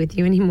what to do with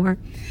you anymore.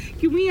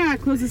 Can we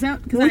close this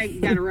out? Because I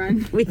gotta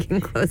run. We can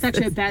close this. It's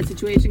actually a bad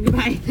situation.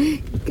 Goodbye.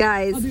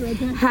 Guys, I'll be right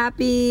back.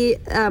 Happy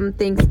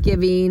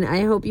Thanksgiving.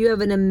 I hope you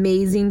have an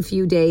amazing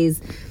few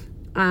days.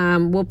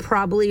 We'll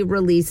probably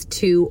release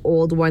 2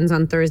 old ones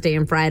on Thursday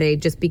and Friday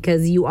just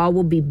because you all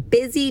will be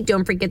busy.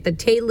 Don't forget the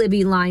Tay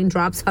Livy line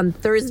drops on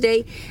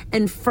Thursday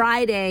and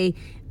Friday.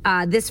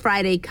 This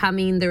Friday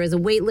coming, there is a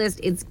wait list.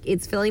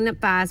 It's filling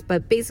up fast,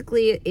 but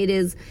basically it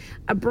is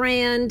a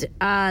brand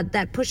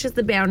that pushes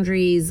the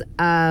boundaries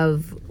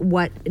of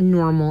what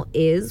normal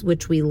is,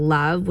 which we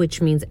love,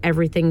 which means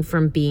everything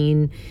from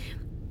being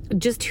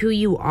just who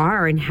you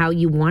are and how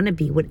you want to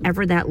be,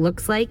 whatever that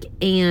looks like.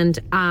 And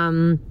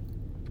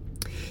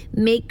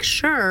make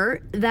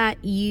sure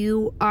that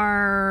you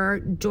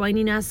are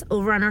joining us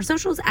over on our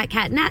socials at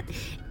CatNat,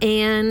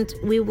 and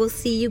we will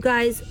see you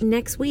guys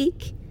next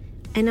week.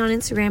 And on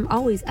Instagram,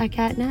 always at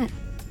CatNat.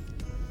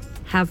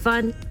 Have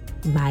fun.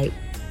 Bye.